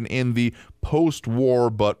organization in the post-war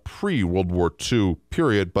but pre-World War II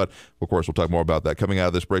period. But, of course, we'll talk more about that coming out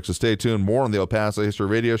of this break. So stay tuned. More on the El Paso History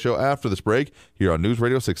Radio Show after this break here on News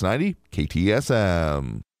Radio 690 KTSM.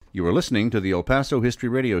 You are listening to the El Paso History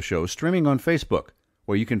Radio Show, streaming on Facebook,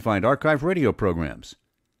 where you can find archive radio programs.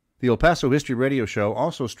 The El Paso History Radio Show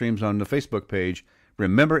also streams on the Facebook page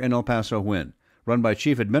Remember in El Paso When, run by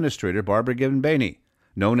Chief Administrator Barbara Gibbon-Baney,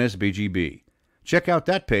 known as BGB. Check out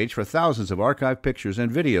that page for thousands of archive pictures and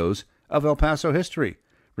videos of El Paso history.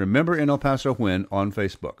 Remember in El Paso When on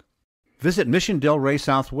Facebook. Visit Mission Del Rey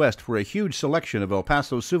Southwest for a huge selection of El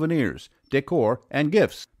Paso souvenirs, decor, and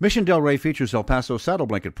gifts. Mission Del Rey features El Paso saddle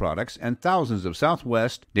blanket products and thousands of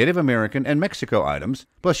Southwest, Native American, and Mexico items,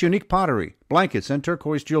 plus unique pottery, blankets, and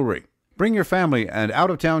turquoise jewelry. Bring your family and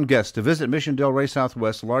out-of-town guests to visit Mission Del Rey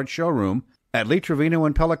Southwest's large showroom at Lee Trevino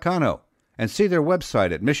and Pelicano and see their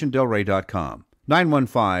website at missiondelrey.com.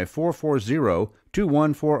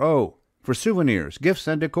 915-440-2140 for souvenirs, gifts,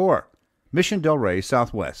 and decor. Mission Del Rey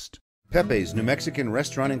Southwest. Pepe's New Mexican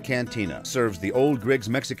Restaurant and Cantina serves the old Griggs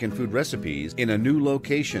Mexican food recipes in a new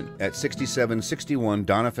location at 6761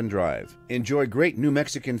 Donovan Drive. Enjoy great New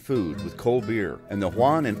Mexican food with cold beer and the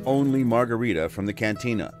one and only margarita from the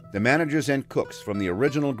cantina. The managers and cooks from the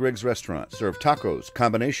original Griggs restaurant serve tacos,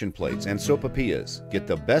 combination plates, and sopapillas. Get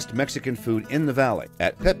the best Mexican food in the valley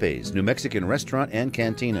at Pepe's New Mexican Restaurant and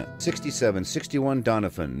Cantina, 6761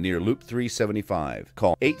 Donovan, near Loop 375.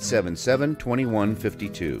 Call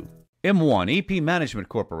 877-2152. M1 EP Management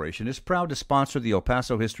Corporation is proud to sponsor the El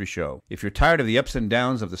Paso History Show. If you're tired of the ups and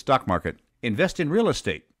downs of the stock market, invest in real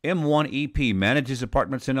estate. M1 EP manages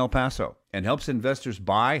apartments in El Paso and helps investors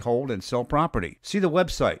buy, hold, and sell property. See the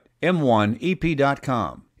website,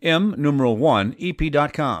 m1ep.com.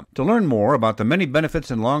 M1ep.com. To learn more about the many benefits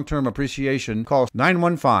and long-term appreciation, call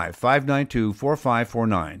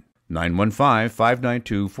 915-592-4549.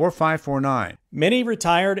 915-592-4549. Many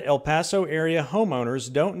retired El Paso area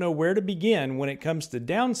homeowners don't know where to begin when it comes to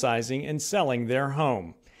downsizing and selling their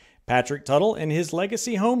home. Patrick Tuttle and his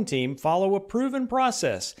Legacy Home team follow a proven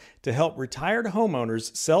process to help retired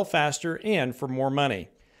homeowners sell faster and for more money.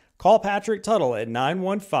 Call Patrick Tuttle at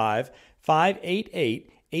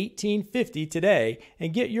 915-588-1850 today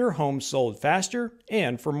and get your home sold faster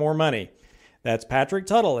and for more money. That's Patrick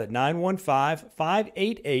Tuttle at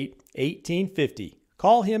 915-588-1850.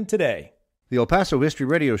 Call him today. The El Paso History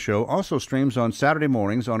Radio Show also streams on Saturday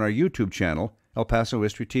mornings on our YouTube channel, El Paso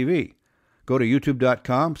History TV. Go to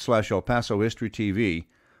youtube.com/El Paso History TV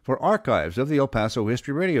for archives of the El Paso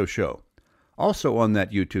History Radio Show. Also on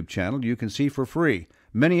that YouTube channel, you can see for free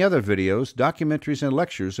many other videos, documentaries, and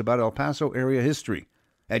lectures about El Paso area history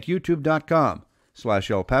at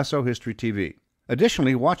youtube.com/El Paso History TV.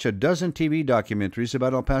 Additionally, watch a dozen TV documentaries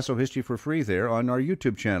about El Paso history for free there on our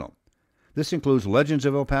YouTube channel. This includes Legends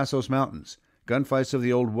of El Paso's Mountains, Gunfights of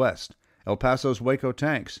the Old West, El Paso's Waco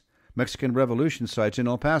Tanks, Mexican Revolution sites in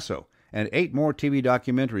El Paso, and 8 more TV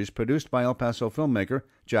documentaries produced by El Paso filmmaker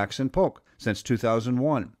Jackson Polk since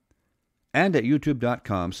 2001. And at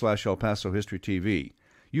youtube.com/El Paso History TV,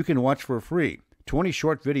 you can watch for free 20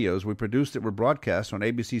 short videos we produced that were broadcast on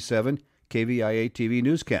ABC 7 KVIA TV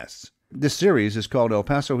newscasts. This series is called El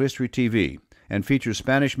Paso History TV and features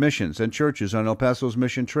Spanish missions and churches on El Paso's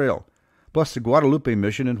Mission Trail, plus the Guadalupe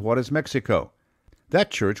Mission in Juarez, Mexico.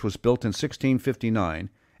 That church was built in 1659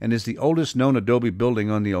 and is the oldest known adobe building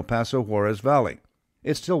on the El Paso Juarez Valley.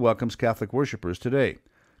 It still welcomes Catholic worshipers today.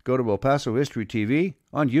 Go to El Paso History TV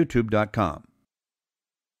on youtube.com.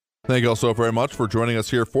 Thank you all so very much for joining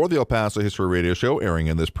us here for the El Paso History Radio Show, airing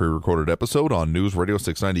in this pre-recorded episode on News Radio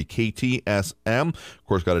 690 KTSM. Of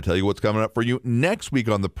course, got to tell you what's coming up for you next week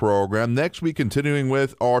on the program. Next week, continuing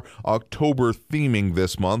with our October theming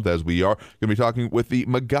this month, as we are going to be talking with the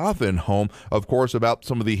McGoffin home, of course, about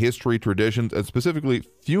some of the history, traditions, and specifically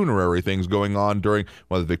funerary things going on during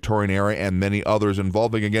the Victorian era and many others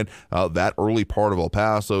involving, again, that early part of El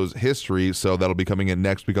Paso's history. So that'll be coming in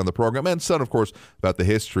next week on the program. And some, of course, about the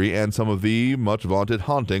history and some of the much vaunted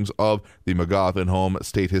hauntings of the McGoffin Home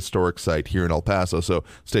State Historic Site here in El Paso. So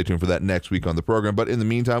stay tuned for that next week on the program. But in the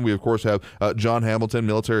meantime, we of course have John Hamilton,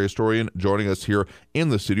 military historian, joining us here in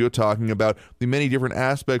the studio talking about the many different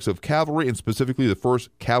aspects of cavalry and specifically the First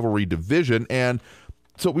Cavalry Division. And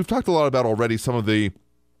so we've talked a lot about already some of the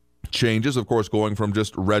changes, of course, going from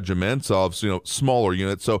just regiments of smaller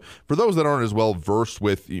units. So for those that aren't as well versed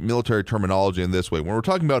with military terminology in this way, when we're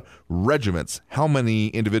talking about regiments, how many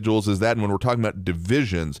individuals is that? And when we're talking about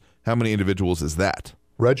divisions, how many individuals is that?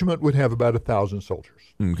 Regiment would have about 1,000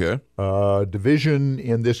 soldiers. Okay. Division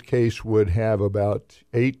in this case would have about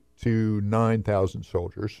 8,000 to 9,000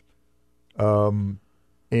 soldiers. And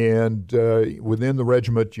within the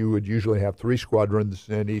regiment, you would usually have 3 squadrons,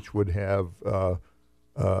 and each would have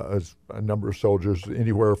a number of soldiers,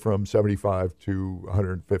 anywhere from 75 to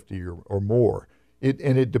 150 or more.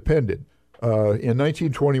 It depended. In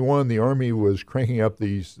 1921, the Army was cranking up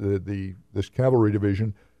this cavalry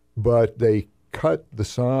division, but they cut the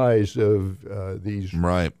size of these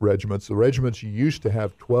regiments. The regiments used to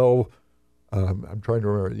have 12. I'm trying to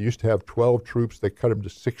remember. They used to have 12 troops. They cut them to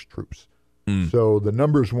 6 troops. So the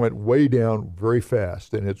numbers went way down very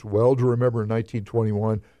fast. And it's well to remember in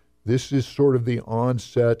 1921. This is sort of the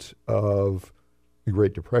onset of the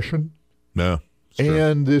Great Depression. No,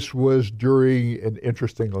 and this was during, and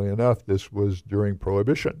interestingly enough, this was during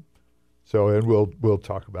Prohibition. So, and we'll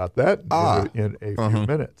talk about that in a few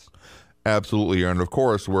minutes. Absolutely, and of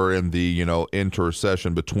course, we're in the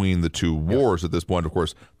intercession between the two wars at this point. Of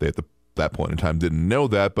course, they at that point in time didn't know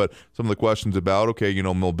that, but some of the questions about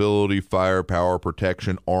mobility, firepower,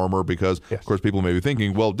 protection, armor, because of course people may be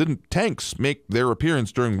thinking, well, didn't tanks make their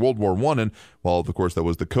appearance during World War I? And well, of course that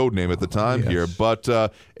was the code name at the time here, but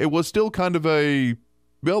it was still kind of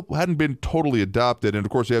hadn't been totally adopted. And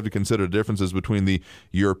of course you have to consider the differences between the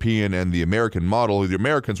European and the American model. The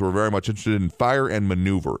Americans were very much interested in fire and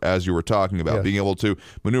maneuver, as you were talking about, being able to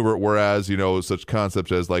maneuver, whereas such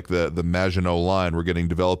concepts as like the Maginot Line were getting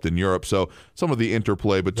developed in Europe. So some of the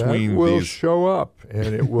interplay between that will these show up,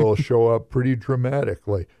 and it will show up pretty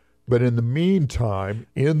dramatically. But in the meantime,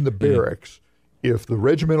 in the barracks, if the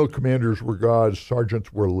regimental commanders were gods,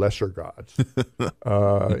 sergeants were lesser gods.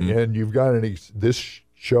 And you've got this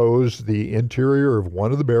shows the interior of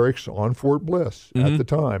one of the barracks on Fort Bliss at the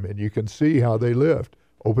time, and you can see how they lived.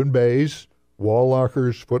 Open bays, wall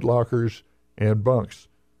lockers, foot lockers, and bunks.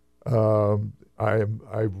 I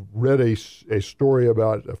read a story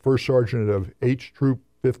about a first sergeant of H Troop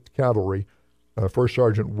 5th Cavalry, First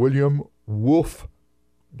Sergeant William Wolf,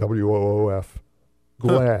 W-O-O-F,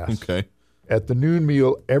 Glass. Okay. At the noon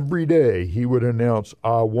meal every day, he would announce,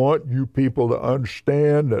 I want you people to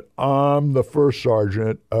understand that I'm the first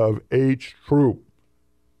sergeant of H Troop.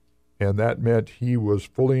 And that meant he was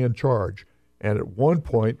fully in charge. And at one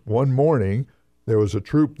point, one morning, there was a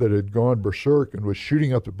troop that had gone berserk and was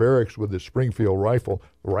shooting up the barracks with a Springfield rifle.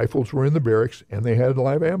 The rifles were in the barracks, and they had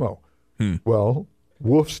live ammo. Well,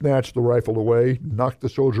 Wolf snatched the rifle away, knocked the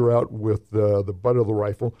soldier out with the butt of the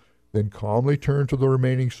rifle, then calmly turned to the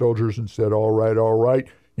remaining soldiers and said, all right,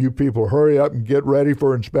 you people hurry up and get ready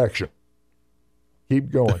for inspection. Keep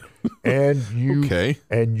going. And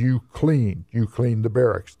you clean the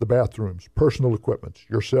barracks, the bathrooms, personal equipment,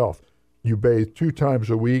 yourself. You bathe 2 times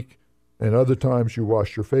a week, and other times you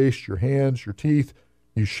wash your face, your hands, your teeth.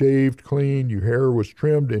 You shaved clean, your hair was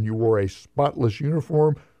trimmed, and you wore a spotless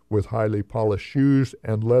uniform with highly polished shoes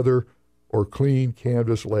and leather or clean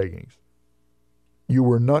canvas leggings. You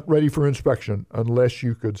were not ready for inspection unless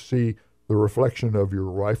you could see the reflection of your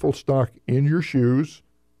rifle stock in your shoes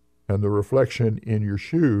and the reflection in your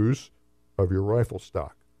shoes of your rifle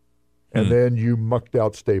stock. And then you mucked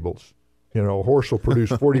out stables. A horse will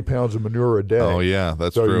produce 40 pounds of manure a day. Oh, yeah,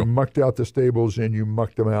 that's true. So you mucked out the stables, and you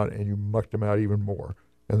mucked them out, and you mucked them out even more.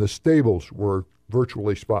 And the stables were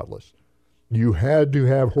virtually spotless. You had to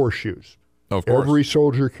have horseshoes. Of course. Every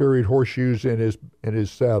soldier carried horseshoes in his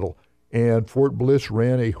saddle. And Fort Bliss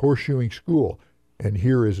ran a horseshoeing school. And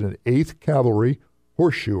here is an 8th Cavalry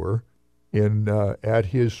horseshoer at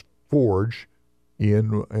his forge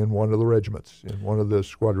in one of the regiments, in one of the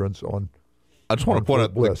squadrons on I just want to point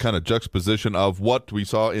out the kind of juxtaposition of what we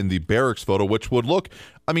saw in the barracks photo, which would look,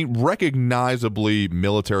 I mean, recognizably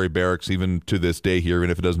military barracks even to this day here, even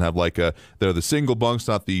if it doesn't have like they're the single bunks,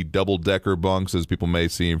 not the double-decker bunks as people may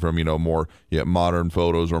see from, more modern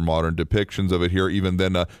photos or modern depictions of it here. Even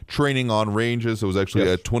then, training on ranges. It was actually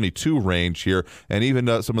a 22 range here, and even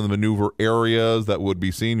some of the maneuver areas that would be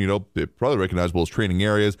seen, probably recognizable as training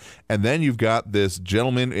areas. And then you've got this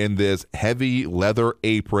gentleman in this heavy leather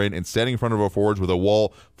apron and standing in front of a forge with a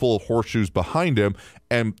wall full of horseshoes behind him,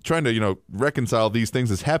 and trying to, reconcile these things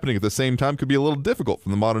that's happening at the same time could be a little difficult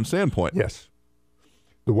from the modern standpoint. Yes.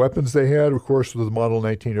 The weapons they had, of course, was the Model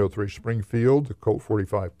 1903 Springfield, the Colt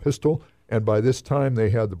 45 pistol, and by this time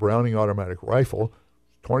they had the Browning automatic rifle,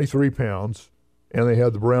 23 pounds, and they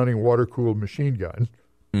had the Browning water-cooled machine gun,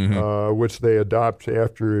 which they adopt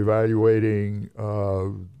after evaluating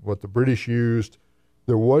what the British used.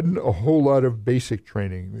 There wasn't a whole lot of basic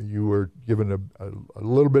training. You were given a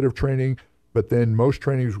little bit of training, but then most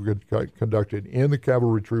trainings were conducted in the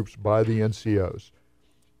cavalry troops by the NCOs.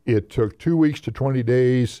 It took 2 weeks to 20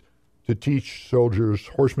 days to teach soldiers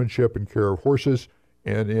horsemanship and care of horses,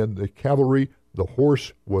 and in the cavalry, the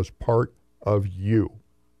horse was part of you.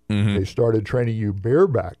 They started training you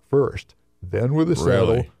bareback first, then with a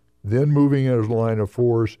saddle, then moving in a line of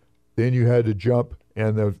fours, then you had to jump,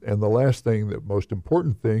 and the last thing, the most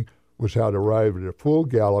important thing, was how to ride at a full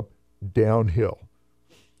gallop downhill.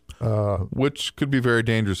 Which could be very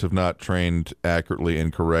dangerous if not trained accurately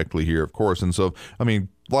and correctly here, of course. And so, I mean,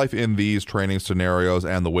 life in these training scenarios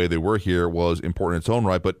and the way they were here was important in its own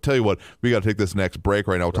right. But tell you what, we got to take this next break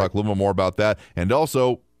right now. We'll talk a little bit more about that. And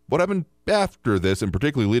also, what happened after this, and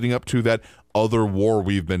particularly leading up to that other war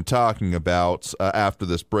we've been talking about after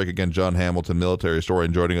this break. Again, John Hamilton, military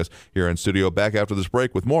historian, joining us here in studio. Back after this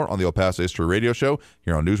break with more on the El Paso History Radio Show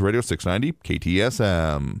here on News Radio 690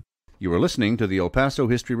 KTSM. You are listening to the El Paso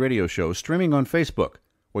History Radio Show, streaming on Facebook,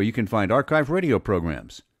 where you can find archive radio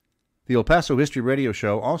programs. The El Paso History Radio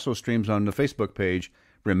Show also streams on the Facebook page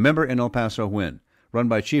Remember in El Paso When, run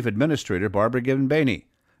by Chief Administrator Barbara Gibbon-Bainey,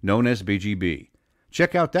 known as BGB.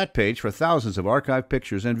 Check out that page for thousands of archive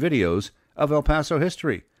pictures and videos of El Paso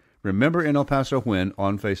history. Remember in El Paso When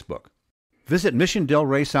on Facebook. Visit Mission Del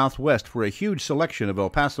Rey Southwest for a huge selection of El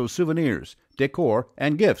Paso souvenirs, decor,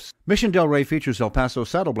 and gifts. Mission Del Rey features El Paso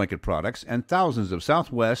saddle blanket products and thousands of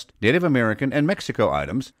Southwest, Native American, and Mexico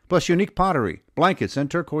items, plus unique pottery, blankets, and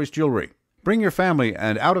turquoise jewelry. Bring your family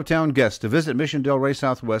and out-of-town guests to visit Mission Del Rey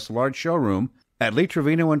Southwest's large showroom at Lee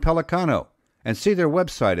Trevino and Pelicano, and see their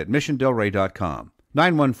website at missiondelrey.com.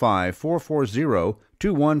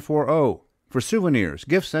 915-440-2140 for souvenirs,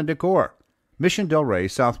 gifts, and decor. Mission Del Rey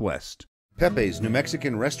Southwest. Pepe's New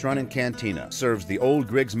Mexican Restaurant and Cantina serves the old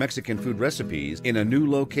Griggs Mexican food recipes in a new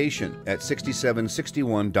location at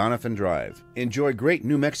 6761 Doniphan Drive. Enjoy great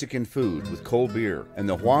New Mexican food with cold beer and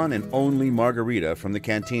the one and only margarita from the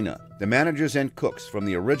cantina. The managers and cooks from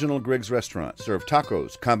the original Griggs restaurant serve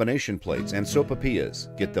tacos, combination plates, and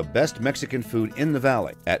sopapillas. Get the best Mexican food in the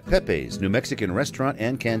valley at Pepe's New Mexican Restaurant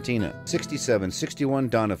and Cantina, 6761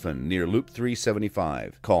 Doniphan, near Loop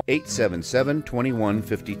 375. Call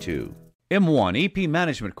 877-2152. M1 EP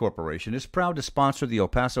Management Corporation is proud to sponsor the El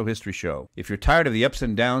Paso History Show. If you're tired of the ups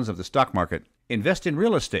and downs of the stock market, invest in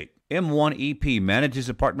real estate. M1 EP manages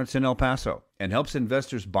apartments in El Paso and helps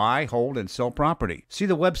investors buy, hold, and sell property. See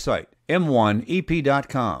the website,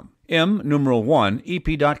 m1ep.com.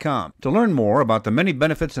 M1ep.com. To learn more about the many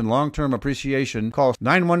benefits and long-term appreciation, call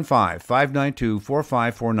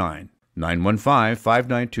 915-592-4549.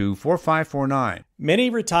 915-592-4549. Many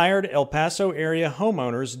retired El Paso area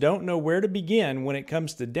homeowners don't know where to begin when it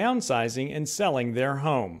comes to downsizing and selling their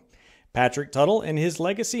home. Patrick Tuttle and his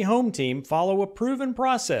Legacy Home team follow a proven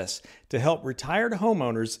process to help retired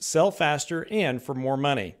homeowners sell faster and for more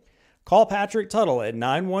money. Call Patrick Tuttle at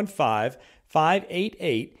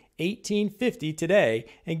 915-588-1850 today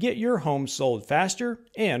and get your home sold faster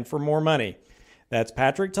and for more money. That's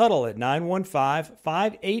Patrick Tuttle at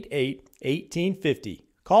 915-588-1850.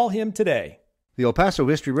 Call him today. The El Paso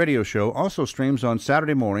History Radio Show also streams on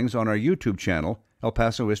Saturday mornings on our YouTube channel, El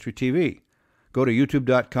Paso History TV. Go to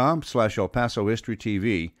youtube.com/El Paso History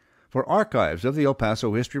TV for archives of the El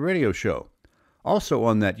Paso History Radio Show. Also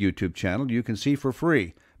on that YouTube channel, you can see for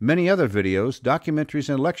free many other videos, documentaries,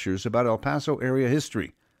 and lectures about El Paso area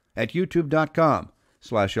history at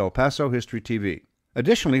youtube.com/El Paso History TV.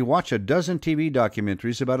 Additionally, watch a dozen TV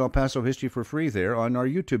documentaries about El Paso history for free there on our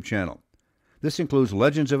YouTube channel. This includes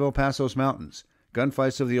Legends of El Paso's Mountains,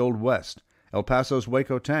 Gunfights of the Old West, El Paso's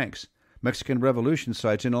Waco Tanks, Mexican Revolution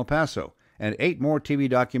sites in El Paso, and 8 more TV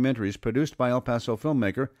documentaries produced by El Paso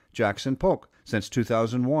filmmaker Jackson Polk since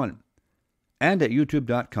 2001. And at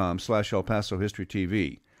youtube.com/El Paso History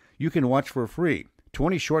TV, you can watch for free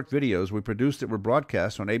 20 short videos we produced that were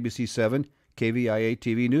broadcast on ABC 7 KVIA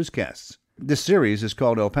TV newscasts. This series is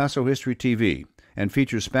called El Paso History TV and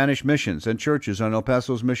features Spanish missions and churches on El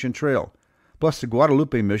Paso's Mission Trail, plus the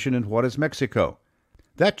Guadalupe Mission in Juarez, Mexico.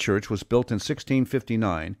 That church was built in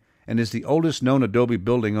 1659 and is the oldest known adobe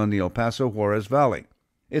building on the El Paso Juarez Valley.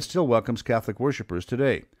 It still welcomes Catholic worshipers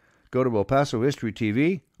today. Go to El Paso History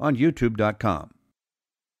TV on YouTube.com.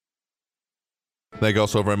 Thank you all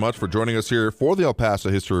so very much for joining us here for the El Paso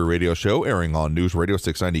History Radio Show, airing on News Radio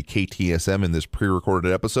 690 KTSM in this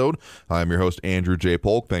pre-recorded episode. I'm your host, Andrew J.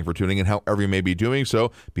 Polk. Thanks for tuning in however you may be doing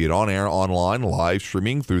so, be it on air, online, live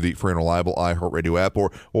streaming through the free and reliable iHeartRadio app,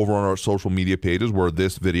 or over on our social media pages where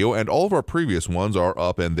this video and all of our previous ones are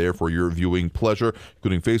up and there for your viewing pleasure,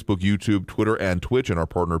 including Facebook, YouTube, Twitter, and Twitch, and our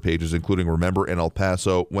partner pages, including Remember and El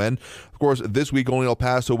Paso When. Of course, this week only El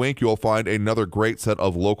Paso Inc., you'll find another great set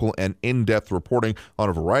of local and in-depth reporting on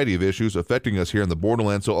a variety of issues affecting us here in the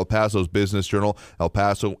borderlands. So El Paso's business journal, El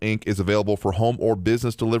Paso Inc., is available for home or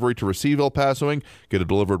business delivery. To receive El Paso Inc., get it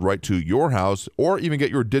delivered right to your house, or even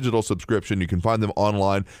get your digital subscription. You can find them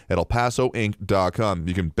online at elpasoinc.com.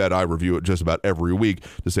 You can bet I review it just about every week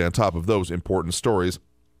to stay on top of those important stories.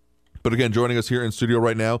 But again, joining us here in studio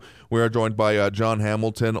right now, we are joined by John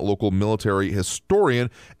Hamilton, a local military historian,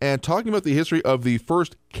 and talking about the history of the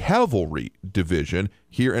First Cavalry Division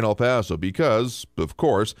here in El Paso, because, of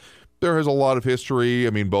course, there is a lot of history,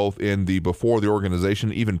 both in the before the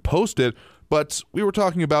organization, even post it, but we were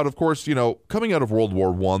talking about, of course, coming out of World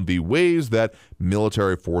War I, the ways that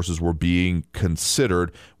military forces were being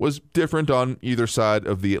considered was different on either side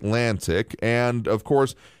of the Atlantic, and, of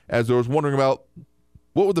course, as I was wondering about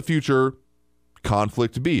what would the future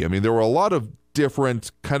conflict be? There were a lot of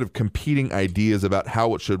different kind of competing ideas about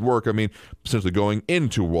how it should work. Essentially going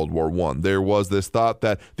into World War I, there was this thought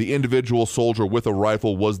that the individual soldier with a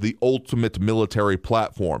rifle was the ultimate military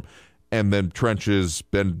platform. And then trenches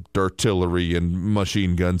and artillery and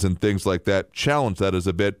machine guns and things like that challenge that as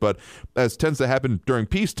a bit. But as tends to happen during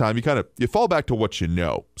peacetime, you fall back to what you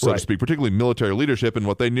know, so to speak, particularly military leadership. And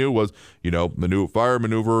what they knew was, fire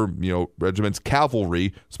maneuver, regiments,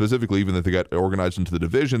 cavalry specifically, even if they got organized into the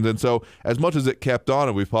divisions. And so as much as it kept on,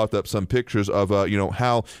 and we've popped up some pictures of,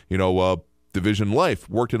 how, division life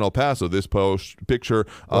worked in El Paso. This picture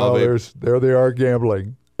of there they are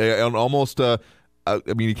gambling. And almost...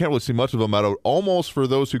 you can't really see much of them out of almost, for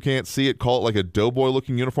those who can't see it, call it like a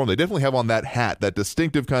doughboy-looking uniform. They definitely have on that hat, that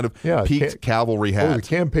distinctive kind of peaked cavalry hat. The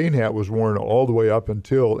campaign hat was worn all the way up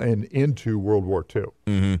until and into World War II.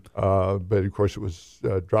 Mm-hmm. But of course, it was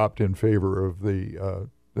dropped in favor of the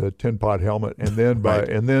tin pot helmet, and then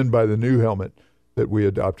by the new helmet that we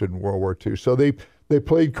adopted in World War II. So they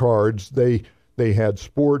played cards. They had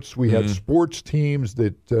sports. We had sports teams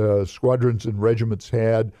that squadrons and regiments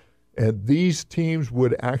had. And these teams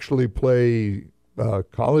would actually play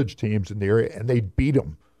college teams in the area, and they'd beat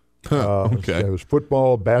them. Okay. So it was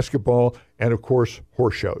football, basketball, and, of course,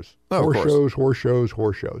 horse shows. Horse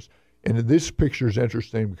shows. And this picture is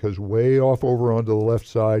interesting because way off over onto the left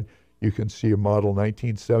side, you can see a model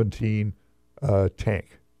 1917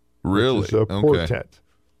 tank. Really? It's a portent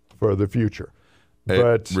for the future.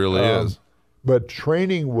 It really is. But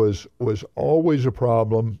training was always a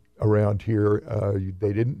problem around here.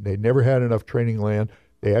 They never had enough training land.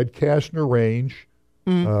 They had Kastner Range,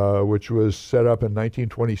 which was set up in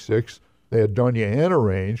 1926. They had Doña Ana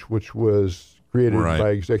Range, which was created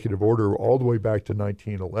by executive order all the way back to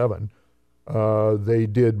 1911. They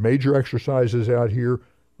did major exercises out here.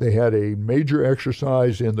 They had a major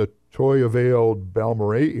exercise in the Toya Vale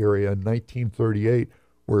Balmorhea area in 1938,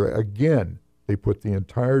 where again they put the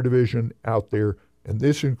entire division out there, and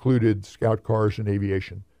this included scout cars and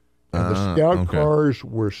aviation. And the scout cars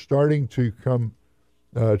were starting to come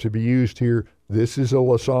to be used here. This is a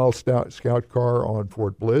LaSalle scout car on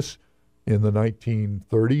Fort Bliss in the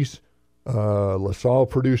 1930s. LaSalle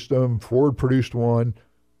produced them. Ford produced one.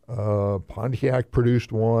 Pontiac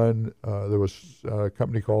produced one. There was a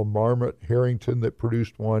company called Marmot Harrington that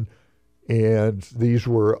produced one. And these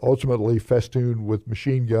were ultimately festooned with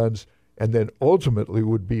machine guns, and then ultimately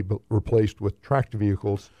would be replaced with tracked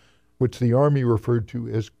vehicles, which the Army referred to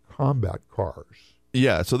as combat cars.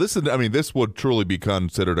 Yeah, so this would truly be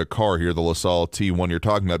considered a car here, the LaSalle T1 you're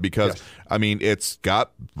talking about, because, it's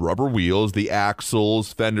got rubber wheels, the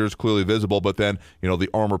axles, fenders clearly visible, but then, the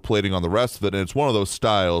armor plating on the rest of it, and it's one of those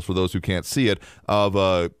styles, for those who can't see it, of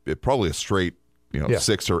probably a straight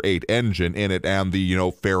 6 or 8 engine in it, and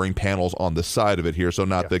the fairing panels on the side of it here, so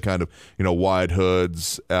not the kind of wide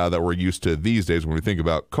hoods that we're used to these days when we think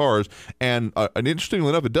about cars. And interestingly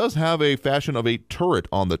enough, it does have a fashion of a turret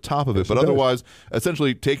on the top of it, but otherwise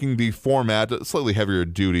essentially taking the format slightly heavier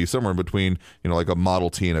duty, somewhere in between like a Model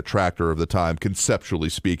T and a tractor of the time, conceptually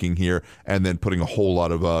speaking here, and then putting a whole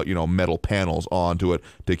lot of metal panels onto it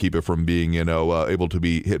to keep it from being able to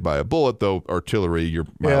be hit by a bullet, though artillery, your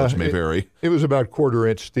mileage may vary. It was about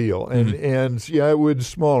quarter-inch steel, and it would,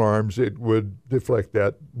 small arms, it would deflect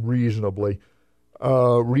that reasonably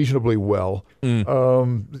well.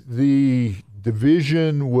 The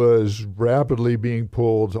division was rapidly being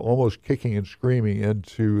pulled, almost kicking and screaming,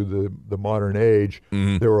 into the modern age.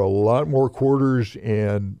 There were a lot more quarters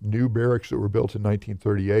and new barracks that were built in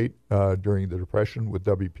 1938 during the Depression with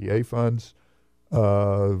WPA funds.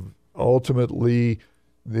 Ultimately,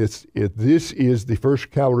 this is the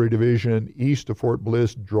 1st Cavalry Division east of Fort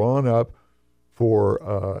Bliss, drawn up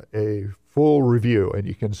for a full review. And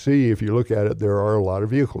you can see, if you look at it, there are a lot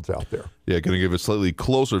of vehicles out there. Yeah, going to give a slightly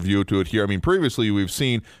closer view to it here. I mean, previously we've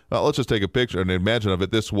seen, let's just take a picture and imagine of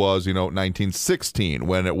it. This was, 1916,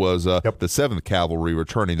 when it was the 7th Cavalry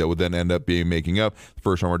returning that would then end up making up the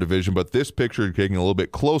 1st Armored Division. But this picture, taking a little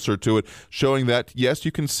bit closer to it, showing that, yes,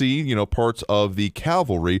 you can see, parts of the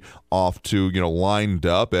cavalry off to, lined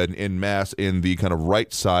up and en masse in the kind of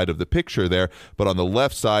right side of the picture there. But on the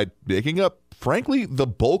left side, making up, frankly, the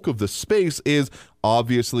bulk of the space is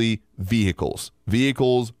obviously vehicles,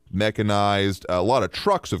 mechanized, a lot of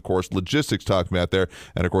trucks, of course, logistics talking about there.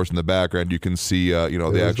 And of course, in the background, you can see,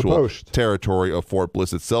 the actual territory of Fort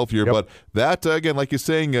Bliss itself here. But that, again, like you're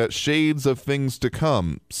saying, shades of things to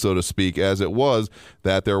come, so to speak, as it was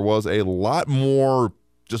that there was a lot more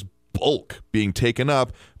just bulk being taken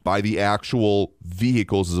up by the actual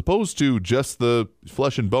vehicles as opposed to just the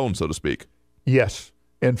flesh and bone, so to speak. Yes.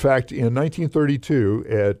 In fact, in 1932,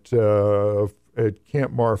 at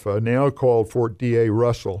Camp Marfa, now called Fort D.A.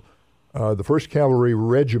 Russell, the 1st Cavalry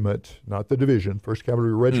Regiment, not the division, 1st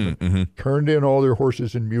Cavalry Regiment, turned in all their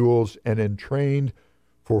horses and mules and then trained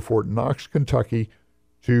for Fort Knox, Kentucky,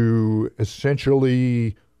 to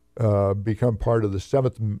essentially become part of the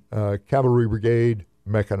 7th Cavalry Brigade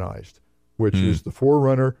Mechanized, which is the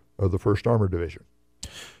forerunner of the 1st Armored Division.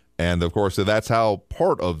 And, of course, that's how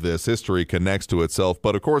part of this history connects to itself.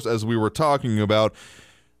 But, of course, as we were talking about,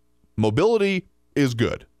 mobility is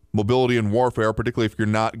good. Mobility in warfare, particularly if you're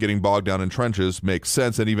not getting bogged down in trenches, makes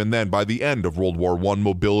sense. And even then, by the end of World War I,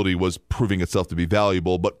 mobility was proving itself to be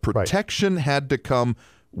valuable. But protection had to come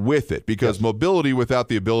with it, because mobility without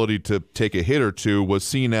the ability to take a hit or two was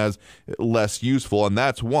seen as less useful. And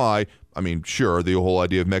that's why, I mean, sure, the whole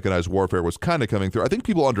idea of mechanized warfare was kind of coming through. I think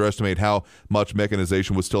people underestimate how much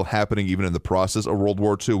mechanization was still happening even in the process of World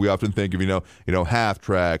War II. We often think of, half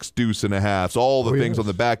tracks, deuce and a halves, all the things on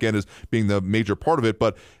the back end as being the major part of it.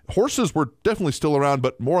 But horses were definitely still around,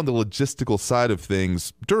 but more on the logistical side of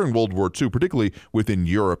things during World War II, particularly within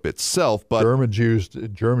Europe itself. But Germans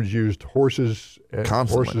used horses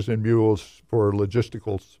and mules for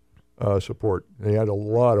logistical support. They had a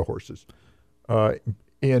lot of horses.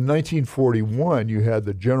 In 1941, you had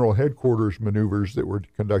the General Headquarters maneuvers that were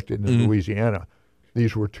conducted in Louisiana.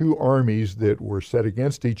 These were two armies that were set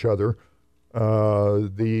against each other.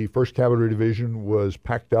 The 1st Cavalry Division was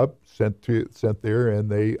packed up, sent there,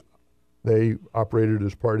 and they operated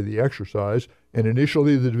as part of the exercise. And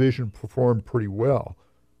initially, the division performed pretty well.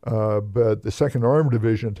 But the 2nd Armored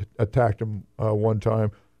Division attacked them one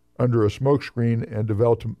time under a smokescreen and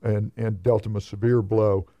dealt them a severe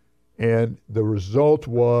blow. And the result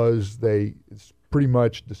was they pretty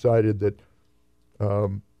much decided that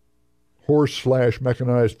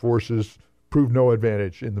horse/mechanized forces proved no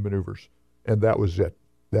advantage in the maneuvers. And that was it.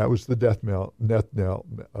 That was the death knell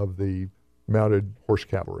of the mounted horse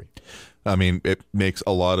cavalry. I mean, it makes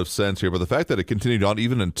a lot of sense here, but the fact that it continued on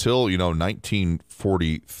even until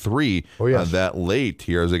 1943, that late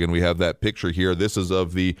here, as again we have that picture here. This is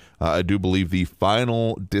of the I do believe the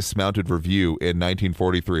final dismounted review in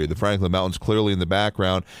 1943. The Franklin Mountains clearly in the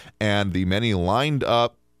background, and the many lined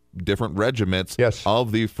up different regiments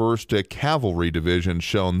of the 1st Cavalry Division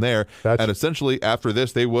shown there. And essentially after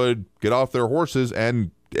this, they would get off their horses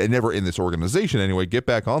and never in this organization anyway, get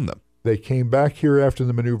back on them. They came back here after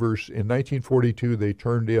the maneuvers. In 1942, they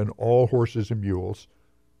turned in all horses and mules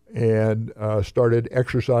and started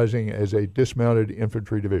exercising as a dismounted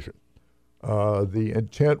infantry division. The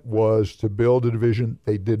intent was to build a division.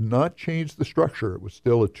 They did not change the structure. It was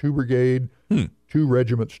still a 2-brigade,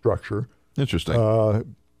 2-regiment structure. Interesting.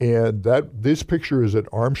 And this picture is at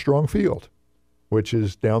Armstrong Field, which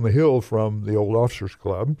is down the hill from the old Officers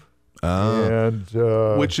Club.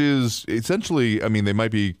 Which is essentially, I mean, they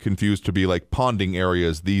might be confused to be like ponding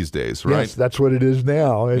areas these days, right? Yes, that's what it is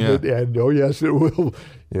now. And, Yeah. and oh, yes, it will.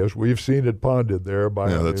 Yes, we've seen it ponded there.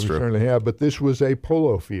 That's true. We certainly have. But this was a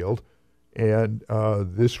polo field, and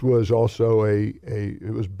this was also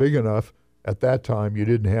it was big enough at that time. You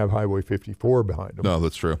didn't have Highway 54 behind them. No,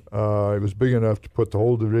 that's true. It was big enough to put the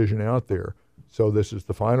whole division out there. So this is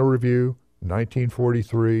the final review,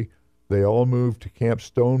 1943. They all moved to Camp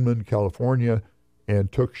Stoneman, California,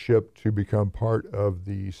 and took ship to become part of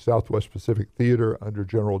the Southwest Pacific Theater under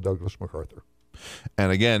General Douglas MacArthur.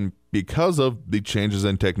 And again, because of the changes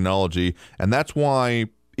in technology, and that's why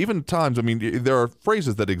even at times, I mean, there are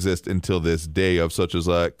phrases that exist until this day of such as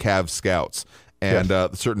Cav Scouts and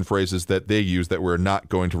certain phrases that they use that we're not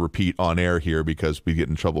going to repeat on air here because we get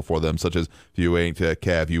in trouble for them, such as if you ain't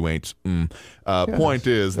Cav, you ain't. Point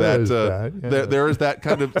is that there is that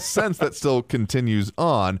kind of sense that still continues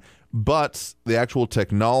on, but the actual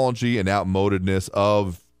technology and outmodedness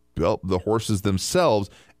of the horses themselves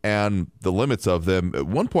and the limits of them. At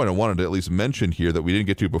one point I wanted to at least mention here that we didn't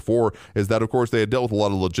get to before is that, of course, they had dealt with a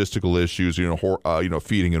lot of logistical issues,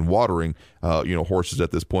 feeding and watering, horses at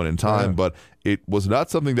this point in time, but it was not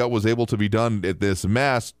something that was able to be done at this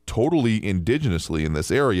mass totally indigenously in this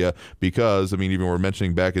area because, I mean, even we're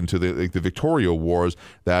mentioning back into the Victoria Wars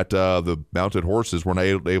that the mounted horses were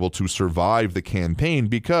not able to survive the campaign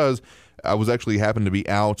because I was actually happened to be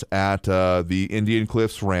out at the Indian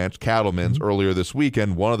Cliffs Ranch Cattlemen's earlier this week,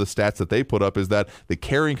 and one of the stats that they put up is that the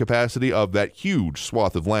carrying capacity of that huge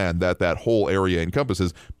swath of land that whole area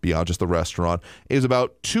encompasses, beyond just the restaurant, is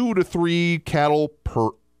about 2 to 3 cattle per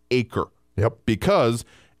acre. Yep. Because,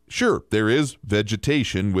 sure, there is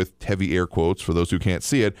vegetation with heavy air quotes for those who can't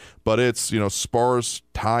see it, but it's, sparse,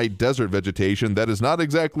 high desert vegetation that is not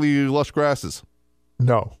exactly lush grasses.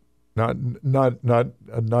 No. Not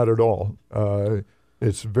at all.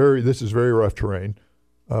 This is very rough terrain.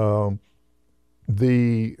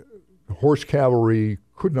 The horse cavalry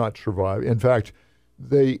could not survive. In fact,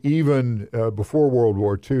 they even before World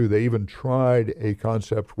War II, they even tried a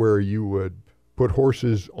concept where you would put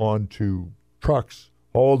horses onto trucks,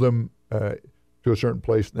 haul them to a certain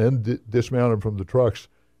place, and then dismount them from the trucks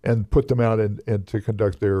and put them out and to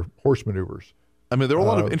conduct their horse maneuvers. I mean, there were a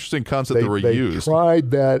lot of interesting concepts that were used. They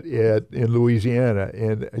tried that in Louisiana,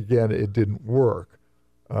 and again, it didn't work.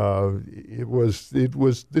 This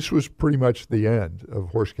was pretty much the end of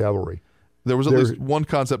horse cavalry. There was at least one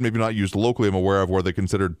concept, maybe not used locally, I'm aware of, where they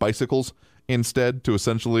considered bicycles instead to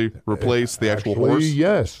essentially replace the actual horse.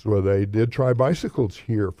 Yes, well, they did try bicycles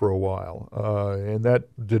here for a while, and that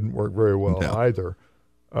didn't work very well either.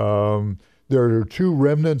 There are 2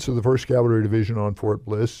 remnants of the First Cavalry Division on Fort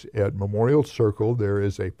Bliss. At Memorial Circle, there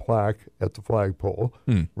is a plaque at the flagpole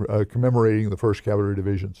commemorating the First Cavalry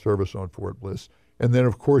Division service on Fort Bliss. And then,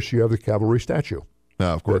 of course, you have the cavalry statue.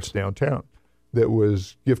 Of course. That's downtown. That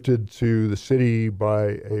was gifted to the city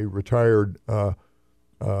by a retired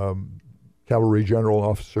cavalry general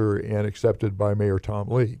officer and accepted by Mayor Tom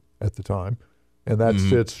Lee at the time. And that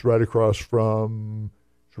sits right across from...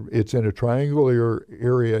 It's in a triangular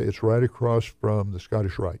area. It's right across from the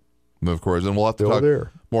Scottish Rite. Of course, and we'll have to talk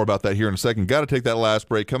more about that here in a second. Got to take that last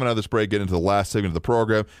break. Coming out of this break, get into the last segment of the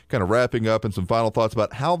program, kind of wrapping up and some final thoughts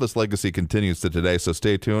about how this legacy continues to today. So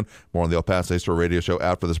stay tuned. More on the El Paso History Radio Show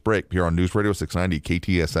after this break here on News Radio 690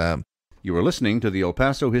 KTSM. You are listening to the El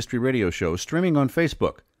Paso History Radio Show streaming on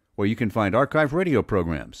Facebook, where you can find archived radio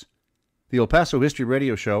programs. The El Paso History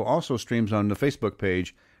Radio Show also streams on the Facebook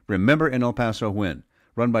page Remember in El Paso When,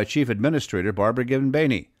 run by Chief Administrator Barbara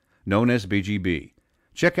Gibbon-Baney, known as BGB.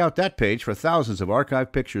 Check out that page for thousands of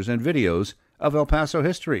archived pictures and videos of El Paso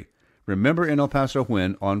history. Remember in El Paso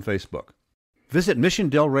When on Facebook. Visit Mission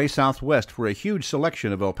Del Rey Southwest for a huge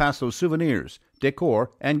selection of El Paso souvenirs,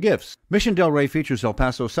 decor, and gifts. Mission Del Rey features El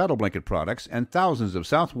Paso saddle blanket products and thousands of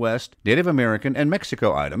Southwest, Native American, and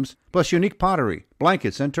Mexico items, plus unique pottery,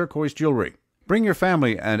 blankets, and turquoise jewelry. Bring your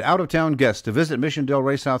family and out-of-town guests to visit Mission Del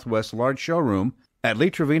Rey Southwest's large showroom at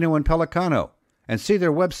Lee Trevino and Pelicano, and see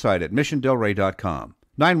their website at missiondelrey.com.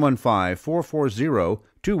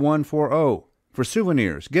 915-440-2140 for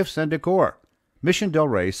souvenirs, gifts, and decor. Mission Del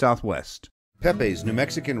Rey Southwest. Pepe's New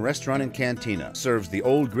Mexican Restaurant and Cantina serves the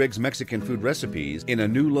old Griggs Mexican food recipes in a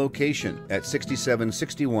new location at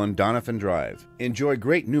 6761 Doniphan Drive. Enjoy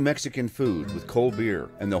great New Mexican food with cold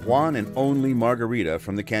beer and the one and only margarita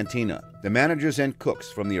from the cantina. The managers and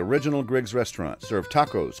cooks from the original Griggs restaurant serve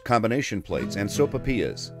tacos, combination plates, and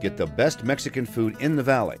sopapillas. Get the best Mexican food in the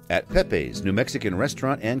valley at Pepe's New Mexican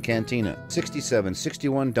Restaurant and Cantina,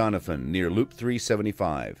 6761 Doniphan, near Loop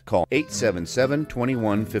 375. Call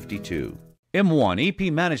 877-2152. M1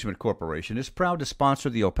 EP Management Corporation is proud to sponsor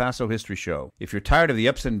the El Paso History Show. If you're tired of the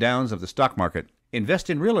ups and downs of the stock market, invest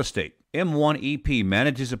in real estate. M1 EP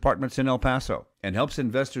manages apartments in El Paso and helps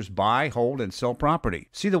investors buy, hold, and sell property.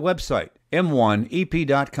 See the website,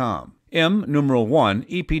 m1ep.com.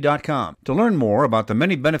 M1ep.com. To learn more about the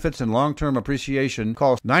many benefits and long-term appreciation,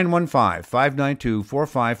 call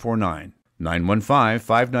 915-592-4549.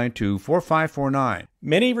 915-592-4549.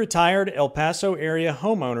 Many retired El Paso area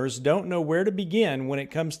homeowners don't know where to begin when it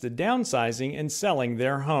comes to downsizing and selling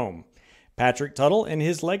their home. Patrick Tuttle and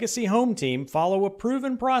his Legacy Home Team follow a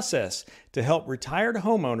proven process to help retired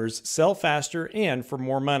homeowners sell faster and for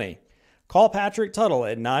more money. Call Patrick Tuttle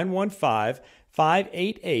at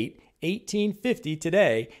 915-588-1850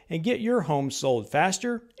 today and get your home sold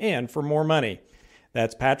faster and for more money.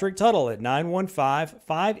 That's Patrick Tuttle at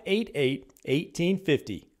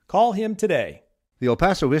 915-588-1850. Call him today. The El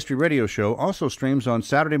Paso History Radio Show also streams on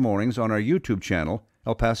Saturday mornings on our YouTube channel,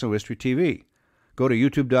 El Paso History TV. Go to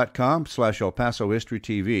youtube.com/El Paso History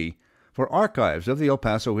TV for archives of the El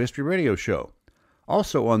Paso History Radio Show.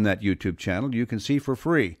 Also on that YouTube channel, you can see for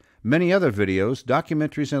free many other videos,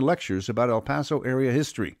 documentaries, and lectures about El Paso area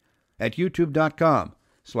history at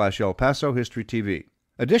youtube.com/El Paso History TV.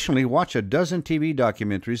 Additionally, watch a dozen TV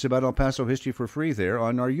documentaries about El Paso history for free there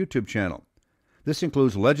on our YouTube channel. This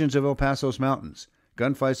includes Legends of El Paso's Mountains,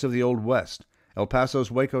 Gunfights of the Old West, El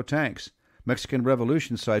Paso's Waco Tanks, Mexican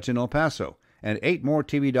Revolution sites in El Paso, and 8 more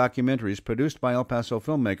TV documentaries produced by El Paso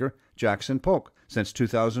filmmaker Jackson Polk since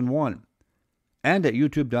 2001. And at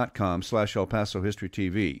youtube.com/El Paso History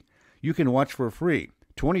TV, you can watch for free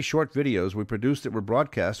 20 short videos we produced that were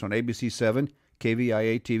broadcast on ABC 7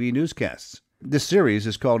 KVIA TV newscasts. This series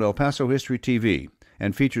is called El Paso History TV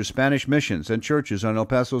and features Spanish missions and churches on El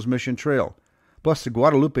Paso's Mission Trail, plus the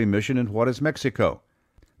Guadalupe Mission in Juarez, Mexico.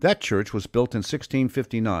 That church was built in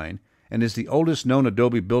 1659 and is the oldest known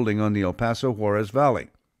adobe building on the El Paso Juarez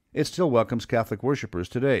Valley. It still welcomes Catholic worshipers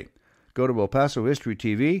today. Go to El Paso History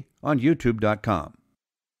TV on youtube.com.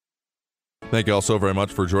 Thank you all so very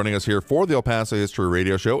much for joining us here for the El Paso History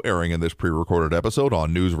Radio Show, airing in this pre-recorded episode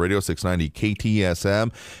on News Radio 690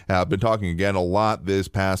 KTSM. I've been talking again a lot this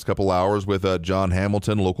past couple hours with John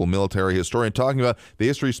Hamilton, local military historian, talking about the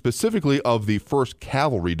history specifically of the First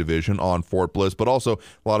Cavalry Division on Fort Bliss, but also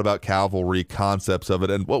a lot about cavalry concepts of it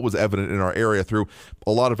and what was evident in our area through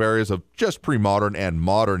a lot of areas of just pre-modern and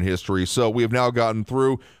modern history. So we have now gotten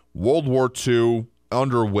through World War II,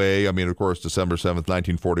 underway. I mean, of course, December 7th,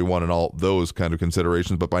 1941 and all those kind of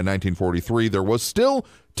considerations. But by 1943, there was still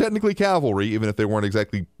technically cavalry, even if they weren't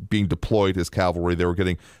exactly being deployed as cavalry. They were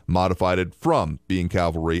getting modified from being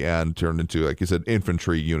cavalry and turned into, like you said,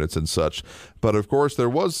 infantry units and such. But of course, there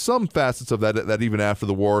was some facets of that even after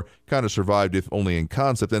the war kind of survived, if only in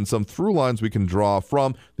concept, and some through lines we can draw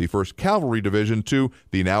from the 1st Cavalry Division to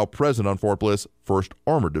the now present on Fort Bliss 1st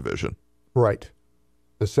Armored Division. Right.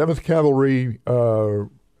 The 7th Cavalry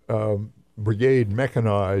Brigade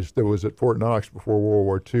mechanized that was at Fort Knox before World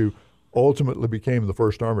War II ultimately became the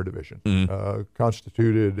 1st Armored Division,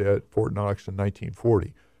 constituted at Fort Knox in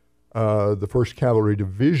 1940. The 1st Cavalry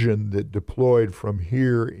Division that deployed from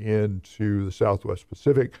here into the Southwest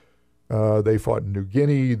Pacific, they fought in New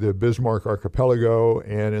Guinea, the Bismarck Archipelago,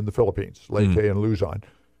 and in the Philippines, Leyte and Luzon.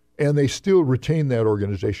 And they still retain that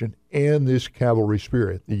organization and this cavalry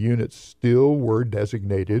spirit. The units still were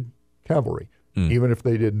designated cavalry, even if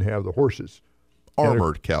they didn't have the horses.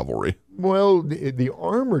 Armored cavalry. Well, the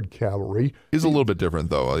armored cavalry is a little bit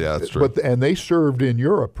different, though. Yeah, that's true. And they served in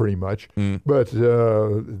Europe pretty much. But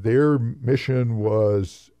their mission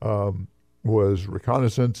was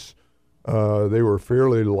reconnaissance. They were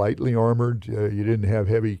fairly lightly armored. You didn't have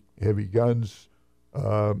heavy guns.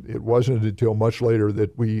 It wasn't until much later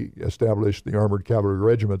that we established the Armored Cavalry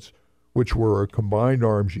Regiments, which were a combined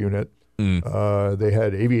arms unit. They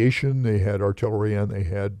had aviation, they had artillery, and they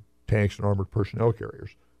had tanks and armored personnel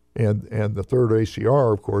carriers. And the 3rd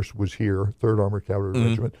ACR, of course, was here, 3rd Armored Cavalry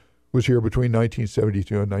Regiment, was here between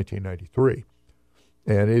 1972 and 1993.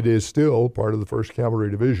 And it is still part of the 1st Cavalry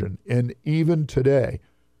Division. And even today,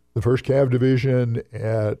 the 1st Cav Division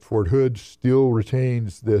at Fort Hood still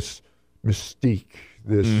retains this mystique,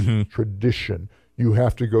 this tradition. You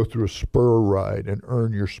have to go through a spur ride and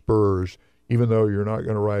earn your spurs, even though you're not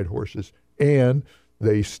going to ride horses. And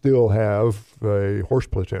they still have a horse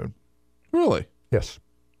platoon. Really? Yes.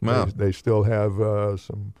 Wow. They still have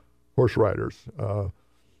some horse riders.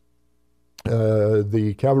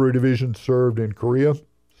 The Cavalry Division served in Korea,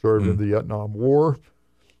 served in the Vietnam War.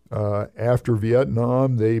 After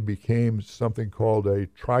Vietnam, they became something called a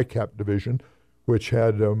Tri-Cap Division, which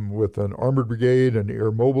had with an armored brigade, an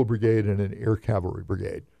air mobile brigade, and an air cavalry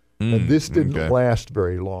brigade. And this didn't last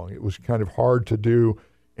very long. It was kind of hard to do,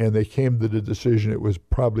 and they came to the decision it was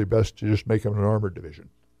probably best to just make them an armored division.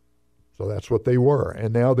 So that's what they were.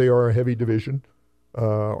 And now they are a heavy division,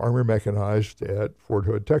 armor mechanized at Fort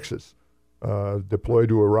Hood, Texas. Deployed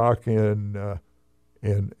to Iraq and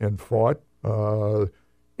fought.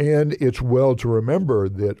 And it's well to remember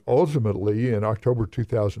that ultimately in October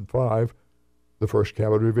 2005, the First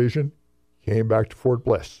Cavalry Division came back to Fort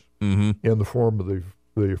Bliss in the form of the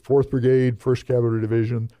 4th Brigade, 1st Cavalry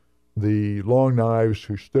Division, the Long Knives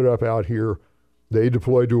who stood up out here. They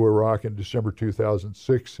deployed to Iraq in December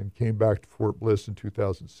 2006 and came back to Fort Bliss in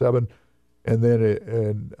 2007. And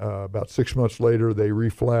then about 6 months later, they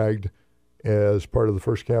reflagged as part of the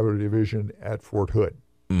 1st Cavalry Division at Fort Hood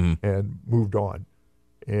and moved on.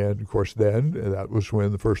 And, of course, then that was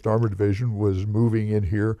when the 1st Armored Division was moving in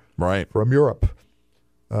here from Europe.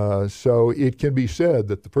 So it can be said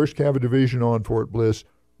that the 1st Cavalry Division on Fort Bliss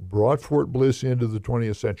brought Fort Bliss into the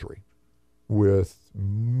 20th century with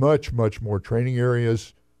much, much more training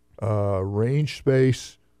areas, range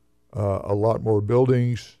space, a lot more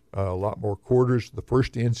buildings, a lot more quarters. The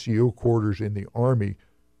first NCO quarters in the Army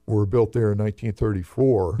were built there in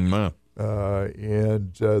 1934,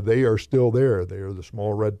 and they are still there. They are the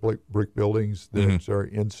small red brick buildings that are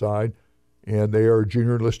inside, and they are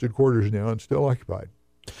junior enlisted quarters now and still occupied.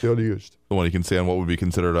 Still used. The one you can say on what would be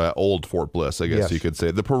considered old Fort Bliss, I guess you could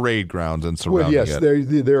say, the parade grounds and surrounding it. Well,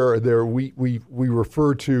 yes, we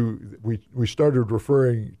refer to we started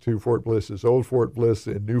referring to Fort Bliss as Old Fort Bliss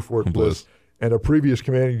and New Fort Bliss, and a previous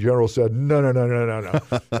commanding general said, no,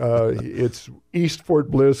 it's East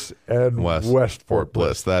Fort Bliss and West Fort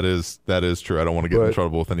Bliss. That is true. I don't want to get in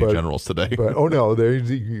trouble with any generals today. But no,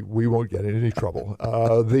 we won't get in any trouble.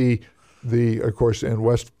 Of course, and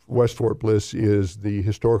West Fort Bliss is the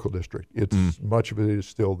historical district. It's much of it is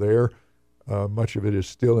still there. Much of it is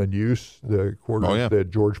still in use. The quarters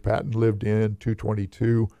that George Patton lived in,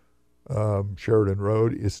 222 Sheridan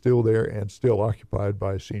Road, is still there and still occupied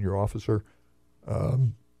by a senior officer.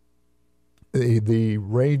 The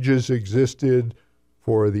ranges existed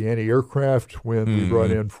for the anti-aircraft when we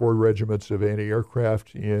brought in 4 regiments of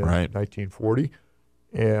anti-aircraft in 1940,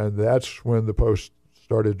 and that's when the post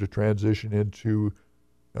started to transition into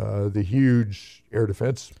the huge air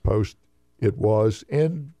defense post it was,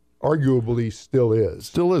 and arguably still is.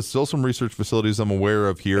 Still some research facilities I'm aware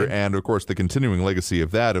of here, and of course the continuing legacy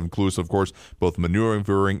of that includes, of course, both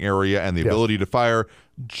maneuvering area and the ability to fire.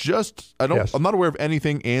 I'm not aware of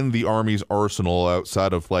anything in the Army's arsenal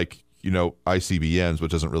outside of ICBMs,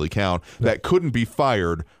 which doesn't really count, that couldn't be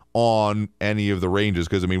fired on any of the ranges,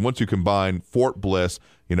 because once you combine Fort Bliss,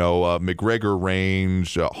 McGregor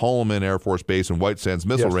Range, Holloman Air Force Base, and White Sands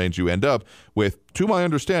Missile Range, you end up with, to my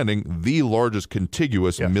understanding, the largest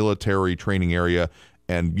contiguous military training area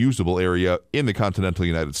and usable area in the continental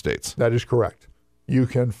United States. That is correct. You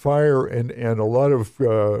can fire, and a lot of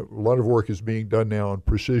work is being done now on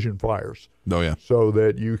precision fires. So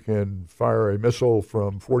that you can fire a missile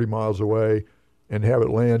from 40 miles away and have it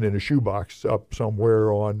land in a shoebox up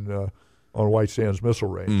somewhere on White Sands Missile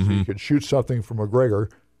Range. So you can shoot something from McGregor,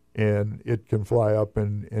 and it can fly up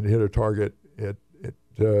and hit a target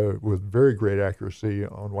with very great accuracy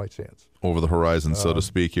on White Sands. Over the horizon, so to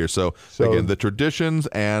speak here. So again, the traditions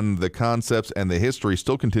and the concepts and the history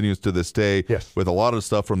still continues to this day with a lot of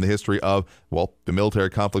stuff from the history of, the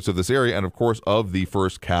military conflicts of this area and, of course, of the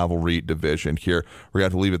 1st Cavalry Division here. We're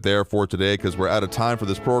going to have to leave it there for today because we're out of time for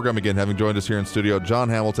this program. Again, having joined us here in studio, John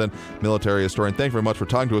Hamilton, military historian. Thank you very much for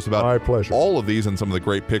talking to us about My pleasure. all of these and some of the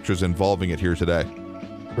great pictures involving it here today.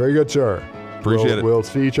 Very good, sir. Appreciate it. We'll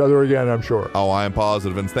see each other again, I'm sure. Oh, I am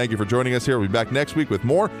positive. And thank you for joining us here. We'll be back next week with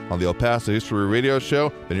more on the El Paso History Radio Show.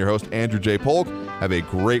 Been your host, Andrew J. Polk. Have a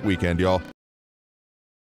great weekend, y'all.